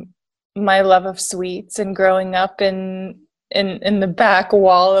from my love of sweets and growing up in the back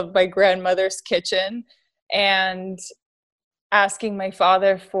wall of my grandmother's kitchen and asking my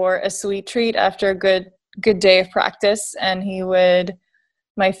father for a sweet treat after a good day of practice. And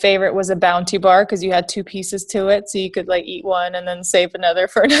my favorite was a Bounty bar, because you had 2 pieces to it, so you could like eat one and then save another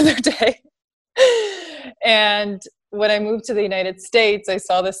for another day. And when I moved to the United States, I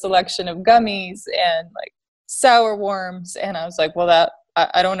saw this selection of gummies and like sour worms, and I was like, well,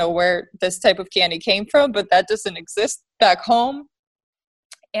 I don't know where this type of candy came from, but that doesn't exist back home.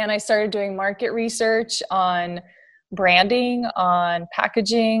 And I started doing market research on branding, on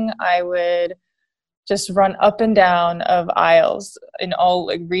packaging. I would just run up and down of aisles in all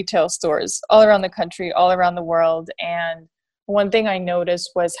like retail stores all around the country, all around the world. And one thing I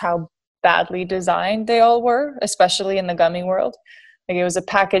noticed was how badly designed they all were, especially in the gummy world. Like it was a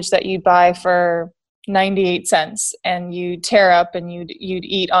package that you'd buy for 98 cents and you'd tear up and you'd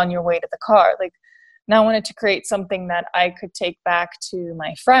eat on your way to the car. Like now I wanted to create something that I could take back to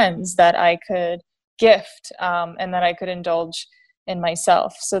my friends, that I could gift, and that I could indulge in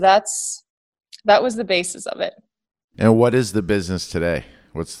myself. So that was the basis of it. And what is the business today?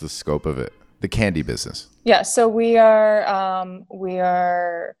 What's the scope of it? The candy business. Yeah, so we are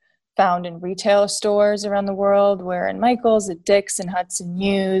found in retail stores around the world. We're in Michael's, at Dick's, and Hudson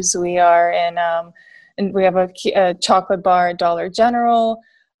News. We are and we have a chocolate bar at Dollar General.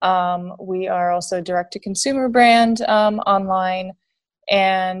 We are also a direct-to-consumer brand online.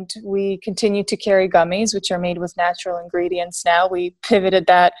 And we continue to carry gummies, which are made with natural ingredients now. We pivoted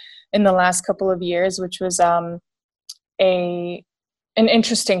that in the last couple of years, which was an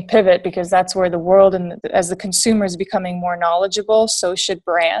interesting pivot, because that's where the world, and as the consumer is becoming more knowledgeable, so should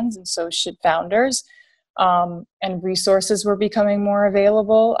brands and so should founders. And resources were becoming more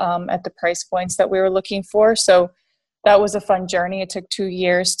available at the price points that we were looking for. So that was a fun journey. It took 2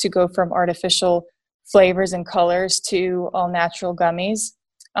 years to go from artificial flavors and colors to all natural gummies.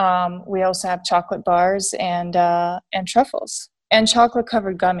 We also have chocolate bars and truffles and chocolate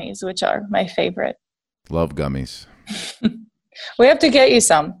covered gummies, which are my favorite. Love gummies. We have to get you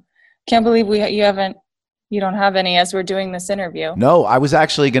some. Can't believe you don't have any as we're doing this interview. No, I was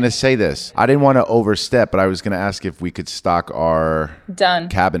actually going to say this. I didn't want to overstep, but I was going to ask if we could stock our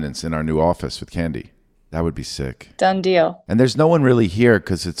cabinets in our new office with candy. That would be sick. Done deal. And there's no one really here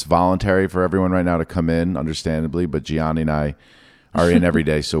because it's voluntary for everyone right now to come in, understandably. But Gianni and I are in every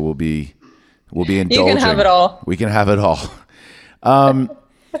day, so we'll be indulging. You can have it all. We can have it all.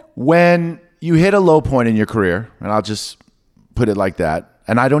 When you hit a low point in your career, and I'll just put it like that,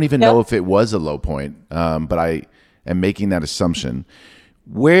 and I don't even know if it was a low point, but I am making that assumption.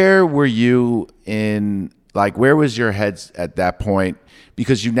 Where were you in? Like, where was your head at that point?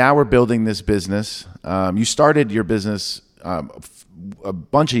 Because you now were building this business. You started your business a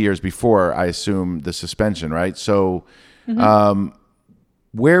bunch of years before, I assume, the suspension, right? So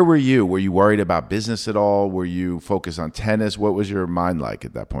where were you? Were you worried about business at all? Were you focused on tennis? What was your mind like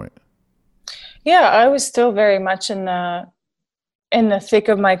at that point? Yeah, I was still very much in the thick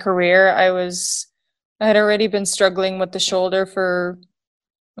of my career. I had already been struggling with the shoulder for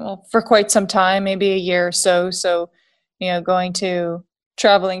quite some time, maybe a year or so. So,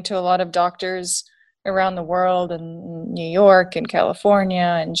 traveling to a lot of doctors around the world, in New York and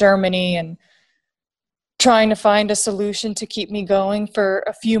California and Germany, and trying to find a solution to keep me going for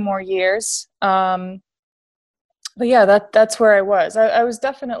a few more years. But yeah, that's where I was. I was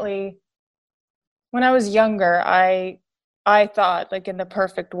definitely, when I was younger, I thought, like, in the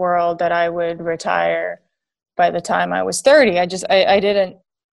perfect world, that I would retire by the time I was 30.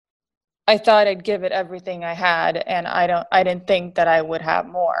 I thought I'd give it everything I had, and I didn't think that I would have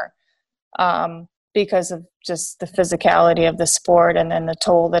more, because of just the physicality of the sport and then the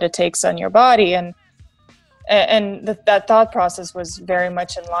toll that it takes on your body. And that thought process was very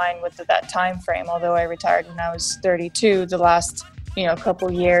much in line with that time frame. Although I retired when I was 32, the last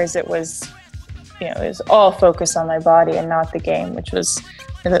couple years it was all focused on my body and not the game, which was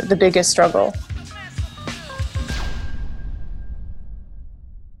the biggest struggle.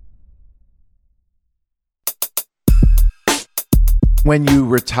 When you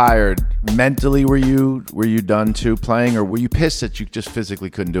retired, mentally, were you done too playing, or were you pissed that you just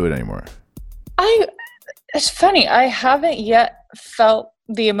physically couldn't do it anymore? It's funny. I haven't yet felt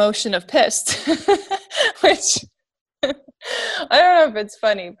the emotion of pissed, which I don't know if it's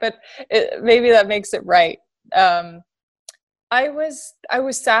funny, but maybe that makes it right. I was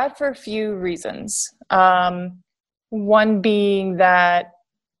sad for a few reasons. One being that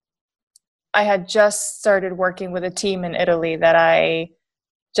I had just started working with a team in Italy that I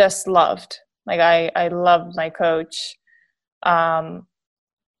just loved. Like, I loved my coach.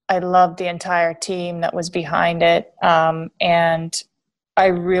 I loved the entire team that was behind it. And I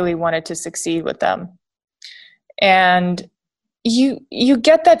really wanted to succeed with them. And you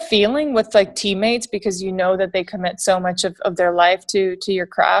get that feeling with, like, teammates, because you know that they commit so much of their life to your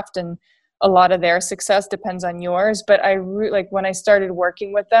craft, and a lot of their success depends on yours. But when I started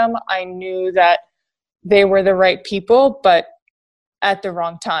working with them, I knew that they were the right people, but at the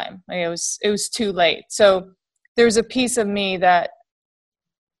wrong time. Like, it was too late. So there's a piece of me that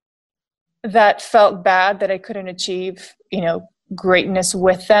felt bad that I couldn't achieve, greatness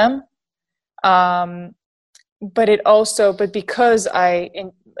with them. but because I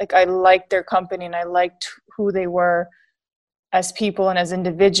liked their company and I liked who they were as people and as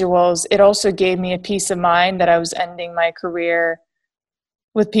individuals, it also gave me a peace of mind that I was ending my career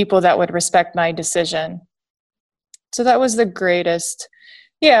with people that would respect my decision. So that was the greatest.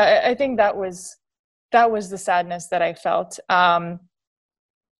 Yeah, I think that was the sadness that I felt. Yeah,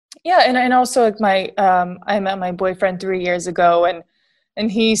 and also like I met my boyfriend 3 years ago, and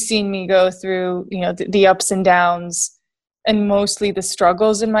he's seen me go through, the ups and downs and mostly the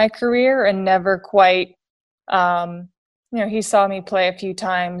struggles in my career, and never quite, he saw me play a few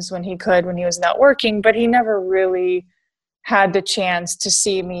times when he was not working, but he never really had the chance to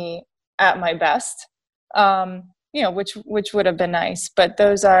see me at my best, which would have been nice. But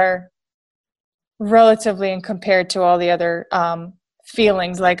those are relatively, and compared to all the other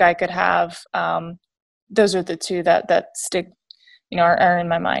feelings like I could have, those are the two that stick, are in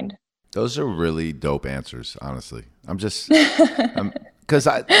my mind. Those are really dope answers, honestly. Because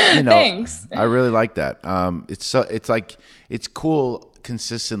Thanks. I really like that. It's cool.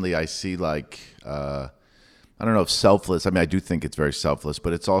 Consistently, I see like, I don't know if selfless. I mean, I do think it's very selfless,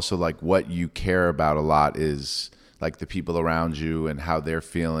 but it's also like what you care about a lot is like the people around you and how they're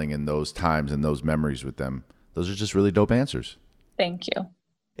feeling in those times and those memories with them. Those are just really dope answers. Thank you.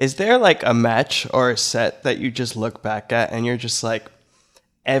 Is there like a match or a set that you just look back at and you're just like,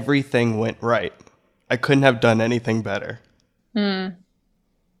 everything went right? I couldn't have done anything better.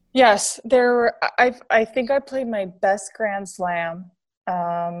 Yes, there were. I think I played my best Grand Slam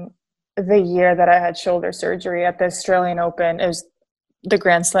the year that I had shoulder surgery at the Australian Open. It was the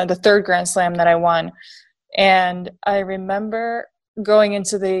Grand Slam, the third Grand Slam that I won. And I remember going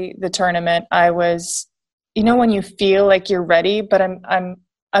into the tournament, I was, when you feel like you're ready, but I'm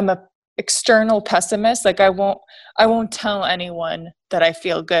a external pessimist. Like I won't tell anyone that I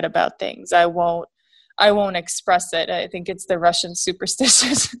feel good about things. I won't express it. I think it's the Russian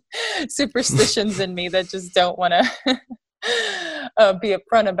superstitions in me that just don't want to be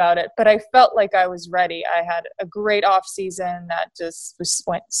upfront about it. But I felt like I was ready. I had a great off season that just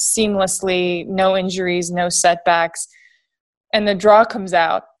went seamlessly, no injuries, no setbacks. And the draw comes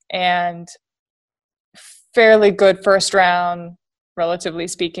out, and fairly good first round, relatively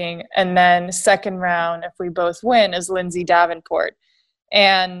speaking. And then second round, if we both win, is Lindsay Davenport.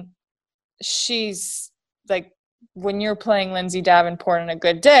 And she's like, when you're playing Lindsay Davenport on a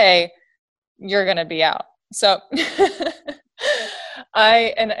good day, you're going to be out. So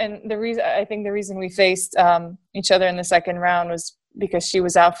the reason we faced each other in the second round was because she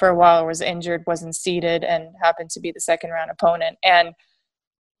was out for a while, was injured, wasn't seeded, and happened to be the second round opponent. And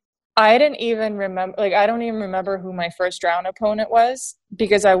I don't even remember who my first round opponent was,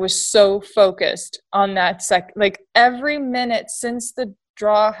 because I was so focused on that every minute since the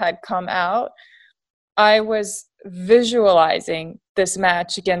draw had come out, I was visualizing this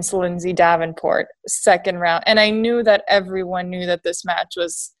match against Lindsay Davenport, second round. And I knew that everyone knew that this match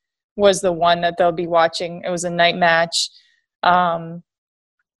was the one that they'll be watching. It was a night match. And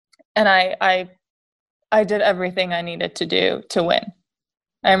I did everything I needed to do to win.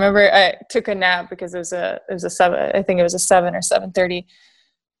 I remember I took a nap because it was a 7 or 7:30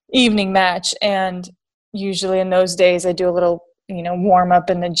 evening match. And usually in those days I do a little, warm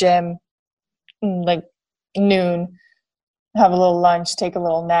up in the gym, like noon, have a little lunch, take a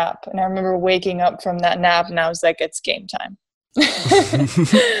little nap. And I remember waking up from that nap and I was like, it's game time.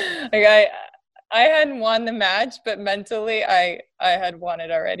 Like I hadn't won the match, but mentally I had won it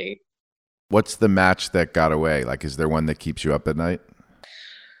already. What's the match that got away? Like, is there one that keeps you up at night?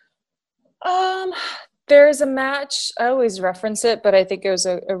 There's a match, I always reference it, but I think it was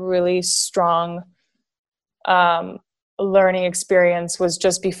a really strong learning experience. Was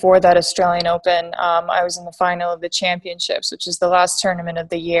just before that Australian Open. I was in the final of the championships, which is the last tournament of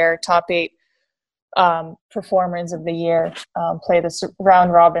the year, top 8 performers of the year play this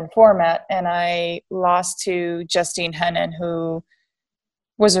round robin format, and I lost to Justine Henin, who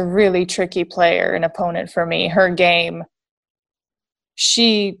was a really tricky player, an opponent for me. Her game,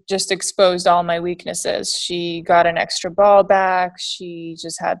 she just exposed all my weaknesses. She got an extra ball back. She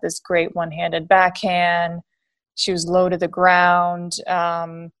just had this great one-handed backhand. She was low to the ground.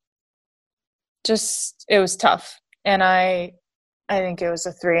 It was tough. And I think it was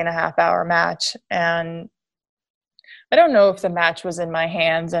a 3.5 hour match. And I don't know if the match was in my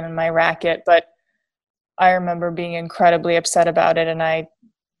hands and in my racket, but I remember being incredibly upset about it. And I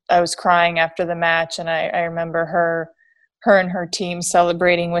was crying after the match. And I remember her and her team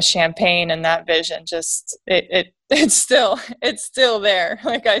celebrating with champagne, and that vision it's still there.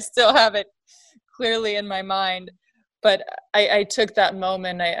 Like I still have it clearly in my mind. But I took that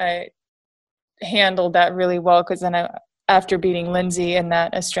moment. handled that really well, because then after beating Lindsay in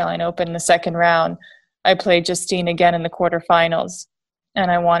that Australian Open in the second round, I played Justine again in the quarterfinals, and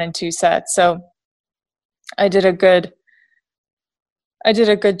I won in 2 sets. So I did a good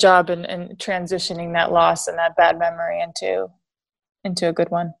job in transitioning that loss and that bad memory into a good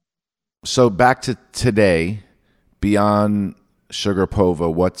one. So back to today, beyond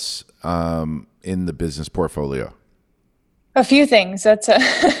Sugarpova, what's in the business portfolio? A few things. That's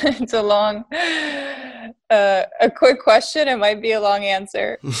it's a long, a quick question. It might be a long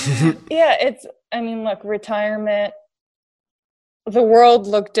answer. Yeah, look, retirement. The world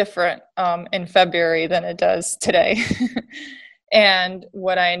looked different in February than it does today, and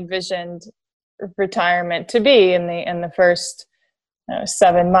what I envisioned retirement to be in the first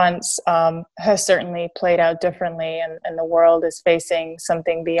 7 months has certainly played out differently, and the world is facing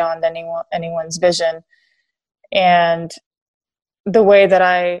something beyond anyone's vision. And the way that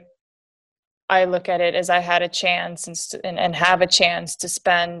I look at it is I had a chance and have a chance to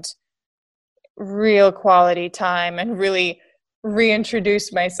spend real quality time and really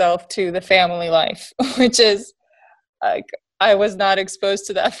reintroduce myself to the family life, which is like, I was not exposed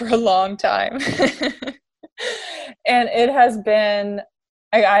to that for a long time. And it has been,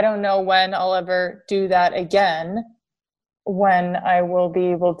 I don't know when I'll ever do that again, when I will be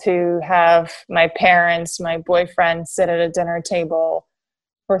able to have my parents, my boyfriend sit at a dinner table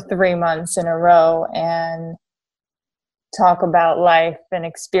for 3 months in a row and talk about life and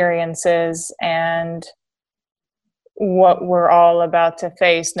experiences and what we're all about to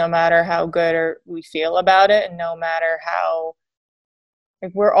face, no matter how good we feel about it, and no matter how,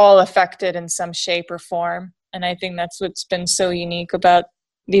 like, we're all affected in some shape or form. And I think that's what's been so unique about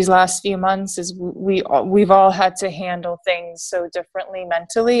these last few months is we've all had to handle things so differently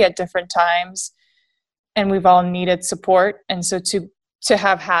mentally at different times, and we've all needed support. And so to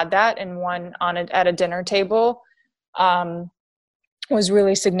have had that in at a dinner table was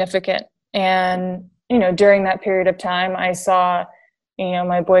really significant. And during that period of time, I saw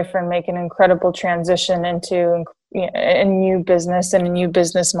my boyfriend make an incredible transition into a new business and a new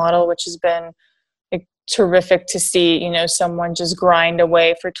business model, which has been terrific to see, someone just grind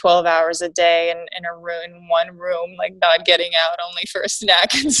away for 12 hours a day in one room, like not getting out, only for a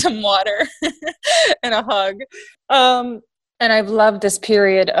snack and some water and a hug. And I've loved this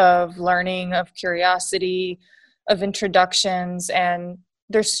period of learning, of curiosity, of introductions, and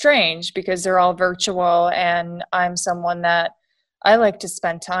they're strange because they're all virtual, and I'm someone that I like to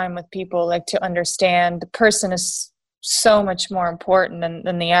spend time with people, like to understand the person is so much more important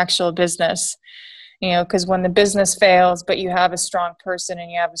than the actual business. Because when the business fails, but you have a strong person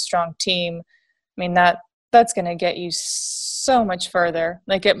and you have a strong team, that's going to get you so much further.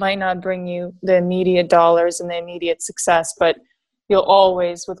 Like, it might not bring you the immediate dollars and the immediate success, but you'll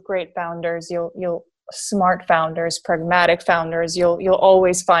always, with great founders, you'll smart founders, pragmatic founders, you'll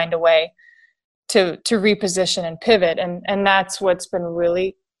always find a way to reposition and pivot. And that's what's been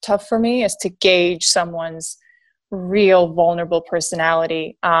really tough for me, is to gauge someone's real vulnerable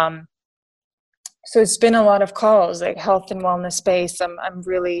personality. So it's been a lot of calls, like health and wellness space.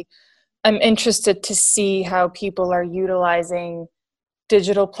 I'm interested to see how people are utilizing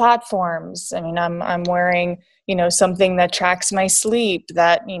digital platforms. I'm wearing, something that tracks my sleep,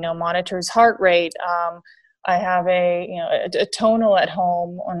 that, monitors heart rate. I have a tonal at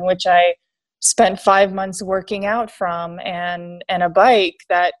home on which I spent 5 months working out from, and a bike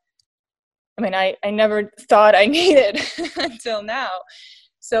that, I never thought I needed until now.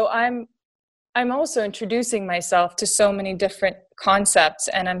 So I'm also introducing myself to so many different concepts,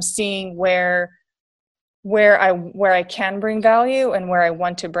 and I'm seeing where I can bring value and where I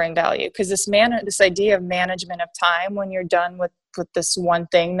want to bring value. Because this idea of management of time, when you're done with this one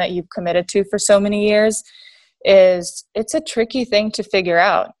thing that you've committed to for so many years, it's a tricky thing to figure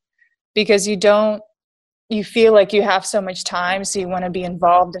out, because you feel like you have so much time, so you want to be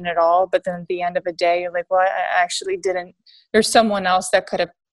involved in it all. But then at the end of the day, you're like, well, I actually didn't. There's someone else that could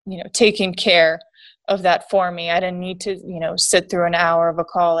have taking care of that for me. I didn't need to, sit through an hour of a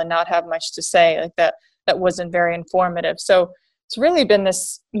call and not have much to say. Like, that wasn't very informative. So it's really been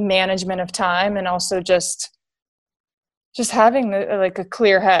this management of time, and also just having a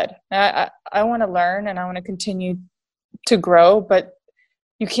clear head. I want to learn and I want to continue to grow, but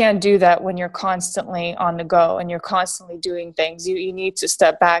you can't do that when you're constantly on the go and you're constantly doing things. You need to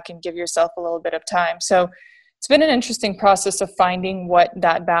step back and give yourself a little bit of time. So it's been an interesting process of finding what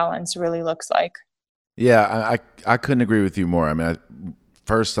that balance really looks like. Yeah, I couldn't agree with you more.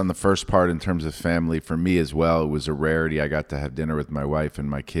 First, on the first part, in terms of family, for me as well, it was a rarity. I got to have dinner with my wife and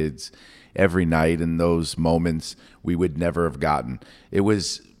my kids every night, and those moments we would never have gotten. It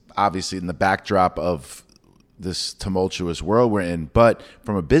was obviously in the backdrop of this tumultuous world we're in. But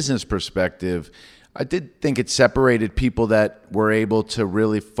from a business perspective, I did think it separated people that were able to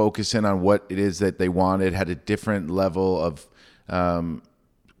really focus in on what it is that they wanted, had a different level of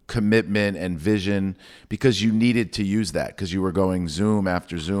commitment and vision, because you needed to use that because you were going Zoom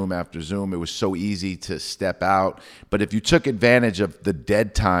after Zoom after Zoom. It was so easy to step out. But if you took advantage of the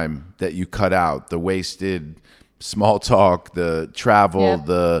dead time that you cut out, the wasted small talk, the travel,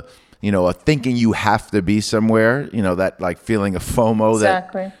 the thinking you have to be somewhere, that like feeling of FOMO.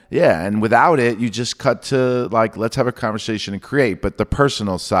 Exactly. And without it, you just cut to like, let's have a conversation and create, but the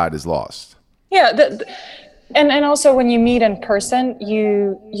personal side is lost. Yeah. And also when you meet in person,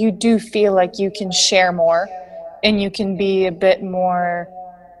 you do feel like you can share more and you can be a bit more,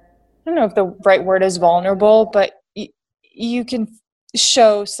 I don't know if the right word is vulnerable, but you can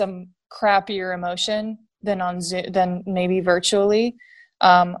show some crappier emotion than on Zoom, than maybe virtually.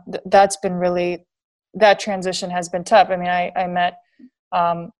 That's been really, that transition has been tough. I mean,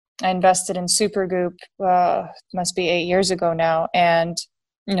 I invested in Supergoop, must be 8 years ago now. And,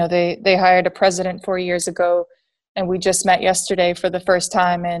 they hired a president 4 years ago, and we just met yesterday for the first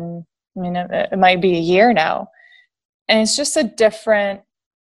time in, it might be a year now. And it's just a different,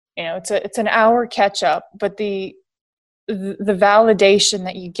 it's an hour catch up, but the validation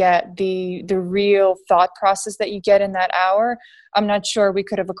that you get, the real thought process that you get in that hour, I'm not sure we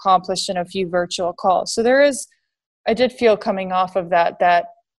could have accomplished in a few virtual calls. So I did feel coming off of that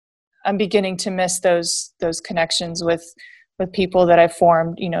I'm beginning to miss those connections with people that I've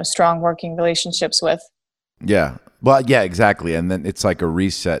formed, strong working relationships with. Yeah. Well, yeah, exactly. And then it's like a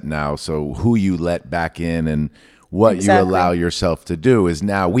reset now. So who you let back in and what you allow yourself to do is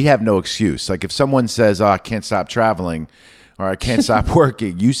now we have no excuse. Like if someone says, I can't stop traveling or I can't stop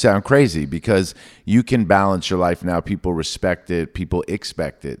working, you sound crazy because you can balance your life now. People respect it. People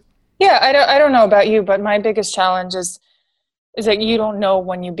expect it. Yeah. I don't know about you, but my biggest challenge is that you don't know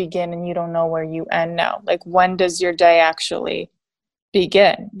when you begin and you don't know where you end now. Like when does your day actually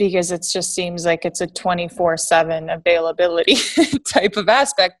begin? Because it just seems like it's a 24/7 availability type of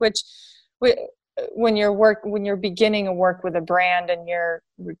aspect, which when you're beginning to work with a brand and you're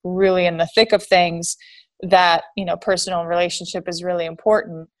really in the thick of things, that, personal relationship is really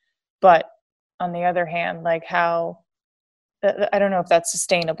important. But on the other hand, like I don't know if that's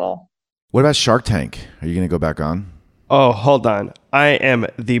sustainable. What about Shark Tank? Are you going to go back on? Oh, hold on. I am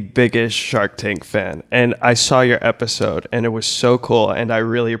the biggest Shark Tank fan, and I saw your episode, and it was so cool, and I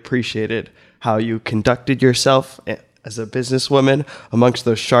really appreciated how you conducted yourself as a businesswoman amongst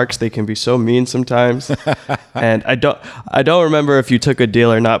those sharks. They can be so mean sometimes. And I don't remember if you took a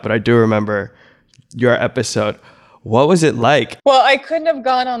deal or not, but I do remember your episode. What was it like? Well, I couldn't have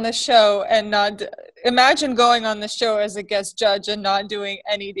gone on the show and not imagine going on the show as a guest judge and not doing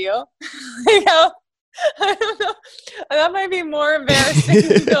any deal. I don't know. That might be more embarrassing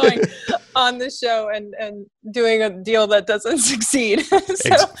than going on the show and doing a deal that doesn't succeed.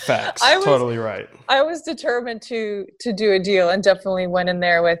 Facts. Totally right. I was determined to do a deal and definitely went in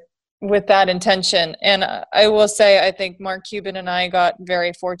there with that intention. And I will say, I think Mark Cuban and I got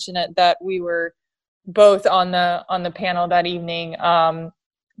very fortunate that we were both on the panel that evening,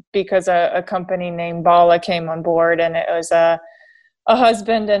 because a company named Bala came on board, and it was a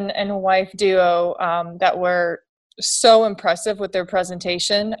husband and wife duo that were so impressive with their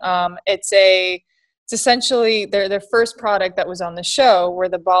presentation. It's essentially their first product that was on the show were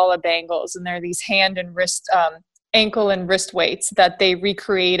the Bala bangles, and they're these hand and wrist, ankle and wrist weights that they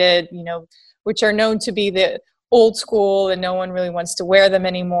recreated, which are known to be the old school and no one really wants to wear them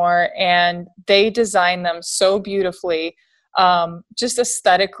anymore. And they designed them so beautifully, just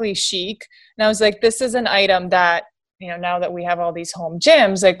aesthetically chic. And I was like, this is an item that, now that we have all these home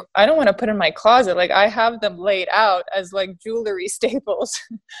gyms, like I don't want to put in my closet. Like I have them laid out as like jewelry staples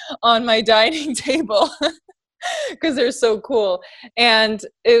on my dining table because they're so cool. And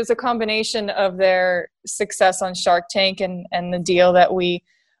it was a combination of their success on Shark Tank and the deal that we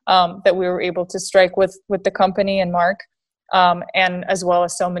were able to strike with the company and Mark, and as well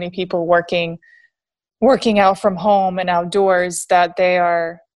as so many people working out from home and outdoors, that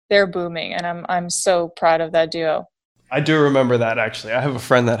they're booming. And I'm so proud of that duo. I do remember that, actually. I have a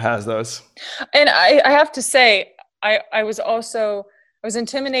friend that has those. And I have to say, I was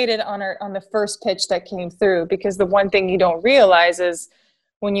intimidated on the first pitch that came through, because the one thing you don't realize is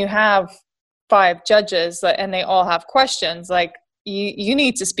when you have 5 judges and they all have questions, like you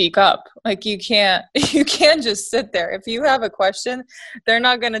need to speak up. Like you can't just sit there. If you have a question, they're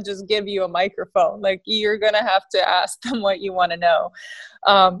not going to just give you a microphone. Like you're going to have to ask them what you want to know.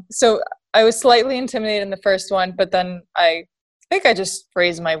 So I was slightly intimidated in the first one, but then I think I just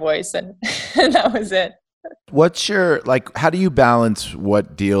raised my voice and, and that was it. What's your, like, how do you balance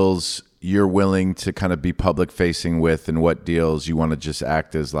what deals you're willing to kind of be public facing with and what deals you want to just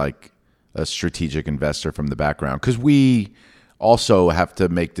act as like a strategic investor from the background? Because we also have to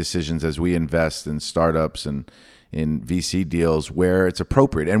make decisions as we invest in startups and in VC deals where it's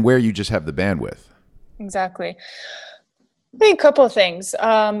appropriate and where you just have the bandwidth. Exactly. I think a couple of things.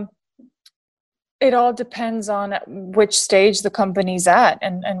 It all depends on which stage the company's at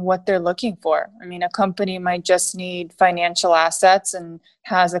and what they're looking for. I mean, a company might just need financial assets and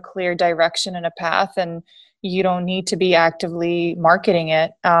has a clear direction and a path, and you don't need to be actively marketing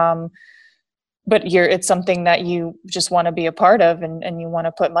it. But it's something that you just want to be a part of and you want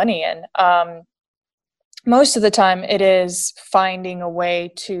to put money in. Most of the time, it is finding a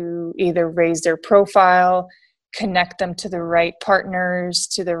way to either raise their profile, connect them to the right partners,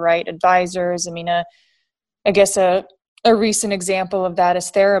 to the right advisors. I mean, I guess a recent example of that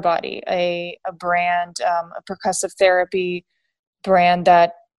is Therabody, a brand, a percussive therapy brand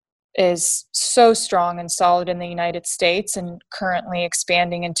that is so strong and solid in the United States and currently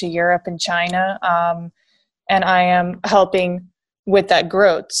expanding into Europe and China. And I am helping with that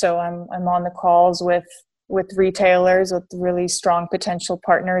growth. So I'm on the calls with retailers, with really strong potential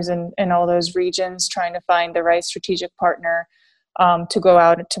partners in all those regions, trying to find the right strategic partner to go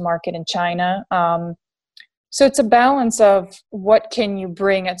out to market in China. So it's a balance of what can you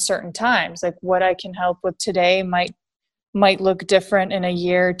bring at certain times, like what I can help with today might look different in a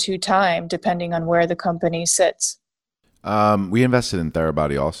year or two time, depending on where the company sits. We invested in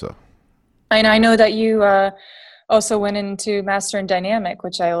Therabody also. And I know that you also went into Master and Dynamic,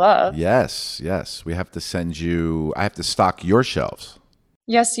 which I love. Yes. We have to send you, I have to stock your shelves.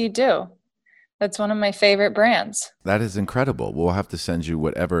 Yes, you do. That's one of my favorite brands. That is incredible. We'll have to send you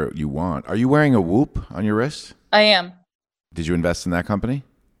whatever you want. Are you wearing a Whoop on your wrist? I am. Did you invest in that company?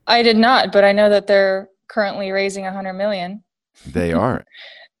 I did not, but I know that they're currently raising $100 million. They are.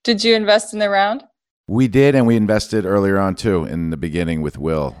 Did you invest in the round? We did, and we invested earlier on too, in the beginning with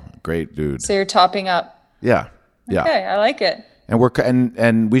Will. Great dude. So you're topping up. Yeah. Okay, I like it.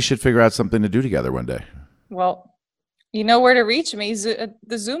 And we should figure out something to do together one day. Well, you know where to reach me.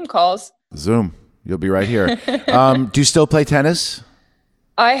 The Zoom calls. Zoom. You'll be right here. Do you still play tennis?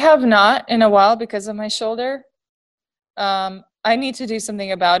 I have not in a while because of my shoulder. I need to do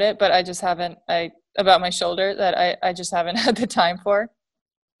something about it, but I just haven't. About my shoulder that I just haven't had the time for.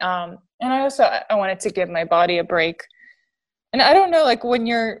 And I wanted to give my body a break. And I don't know, like when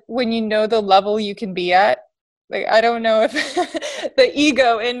you know the level you can be at, like I don't know if the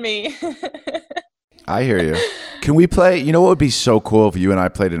ego in me. I hear you. Can we play? You know what would be so cool if you and I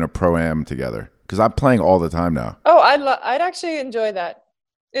played in a pro-am together? Because I'm playing all the time now. Oh, I'd actually enjoy that.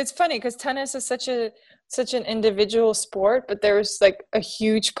 It's funny because tennis is such an individual sport, but there was like a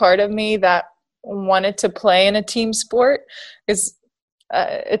huge part of me that wanted to play in a team sport. It's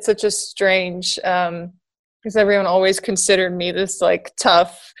such a strange because everyone always considered me this like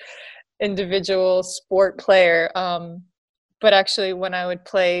tough individual sport player. But actually, when I would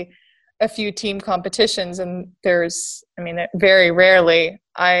play a few team competitions, and very rarely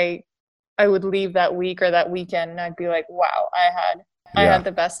I would leave that week or that weekend and I'd be like, wow, I had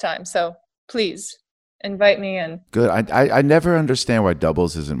the best time. So please invite me in. Good. I never understand why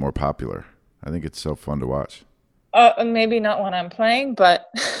doubles isn't more popular. I think it's so fun to watch. Maybe not when I'm playing, but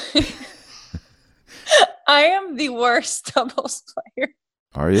I am the worst doubles player.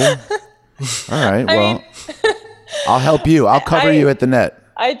 Are you? All right. Well, I'll help you. I'll cover you at the net.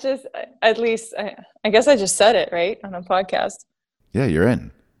 I guess I just said it, right? On a podcast. Yeah, you're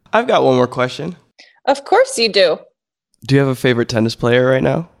in. I've got one more question. Of course you do. Do you have a favorite tennis player right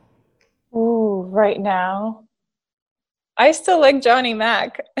now? Ooh, right now. I still like Johnny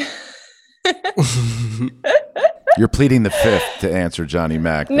Mac. You're pleading the fifth to answer Johnny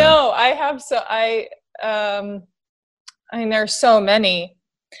Mac. Then. No, there's so many.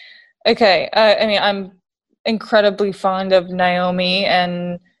 Okay. I'm incredibly fond of Naomi,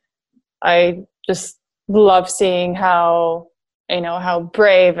 and I just love seeing how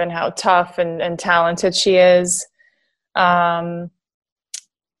brave and how tough and talented she is.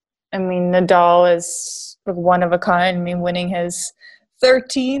 Nadal is one of a kind. Winning his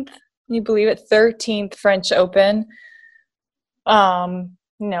 13th, can you believe it? 13th French Open.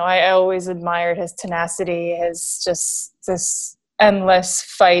 I always admired his tenacity, his just this endless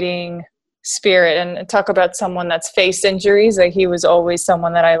fighting spirit, and talk about someone that's faced injuries. Like he was always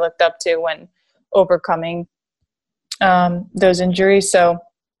someone that I looked up to when overcoming those injuries. So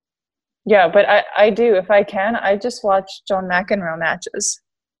yeah, but I do, if I can, I just watch John McEnroe matches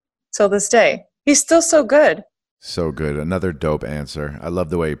till this day. He's still so good. So good. Another dope answer. I love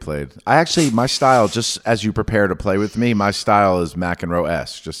the way you played. My style, just as you prepare to play with me, my style is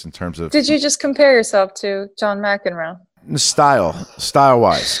McEnroe-esque, just in terms of... Did you just compare yourself to John McEnroe?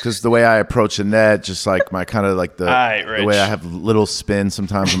 Style-wise, because the way I approach a net, just like my kind of like the way I have little spin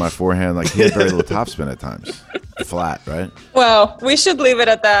sometimes in my forehand, like he had very little topspin at times. Flat, right? Well, we should leave it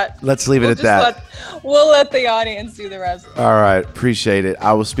at that. Let's leave it at that. We'll let the audience do the rest. All right. Appreciate it.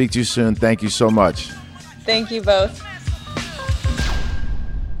 I will speak to you soon. Thank you so much. Thank you both.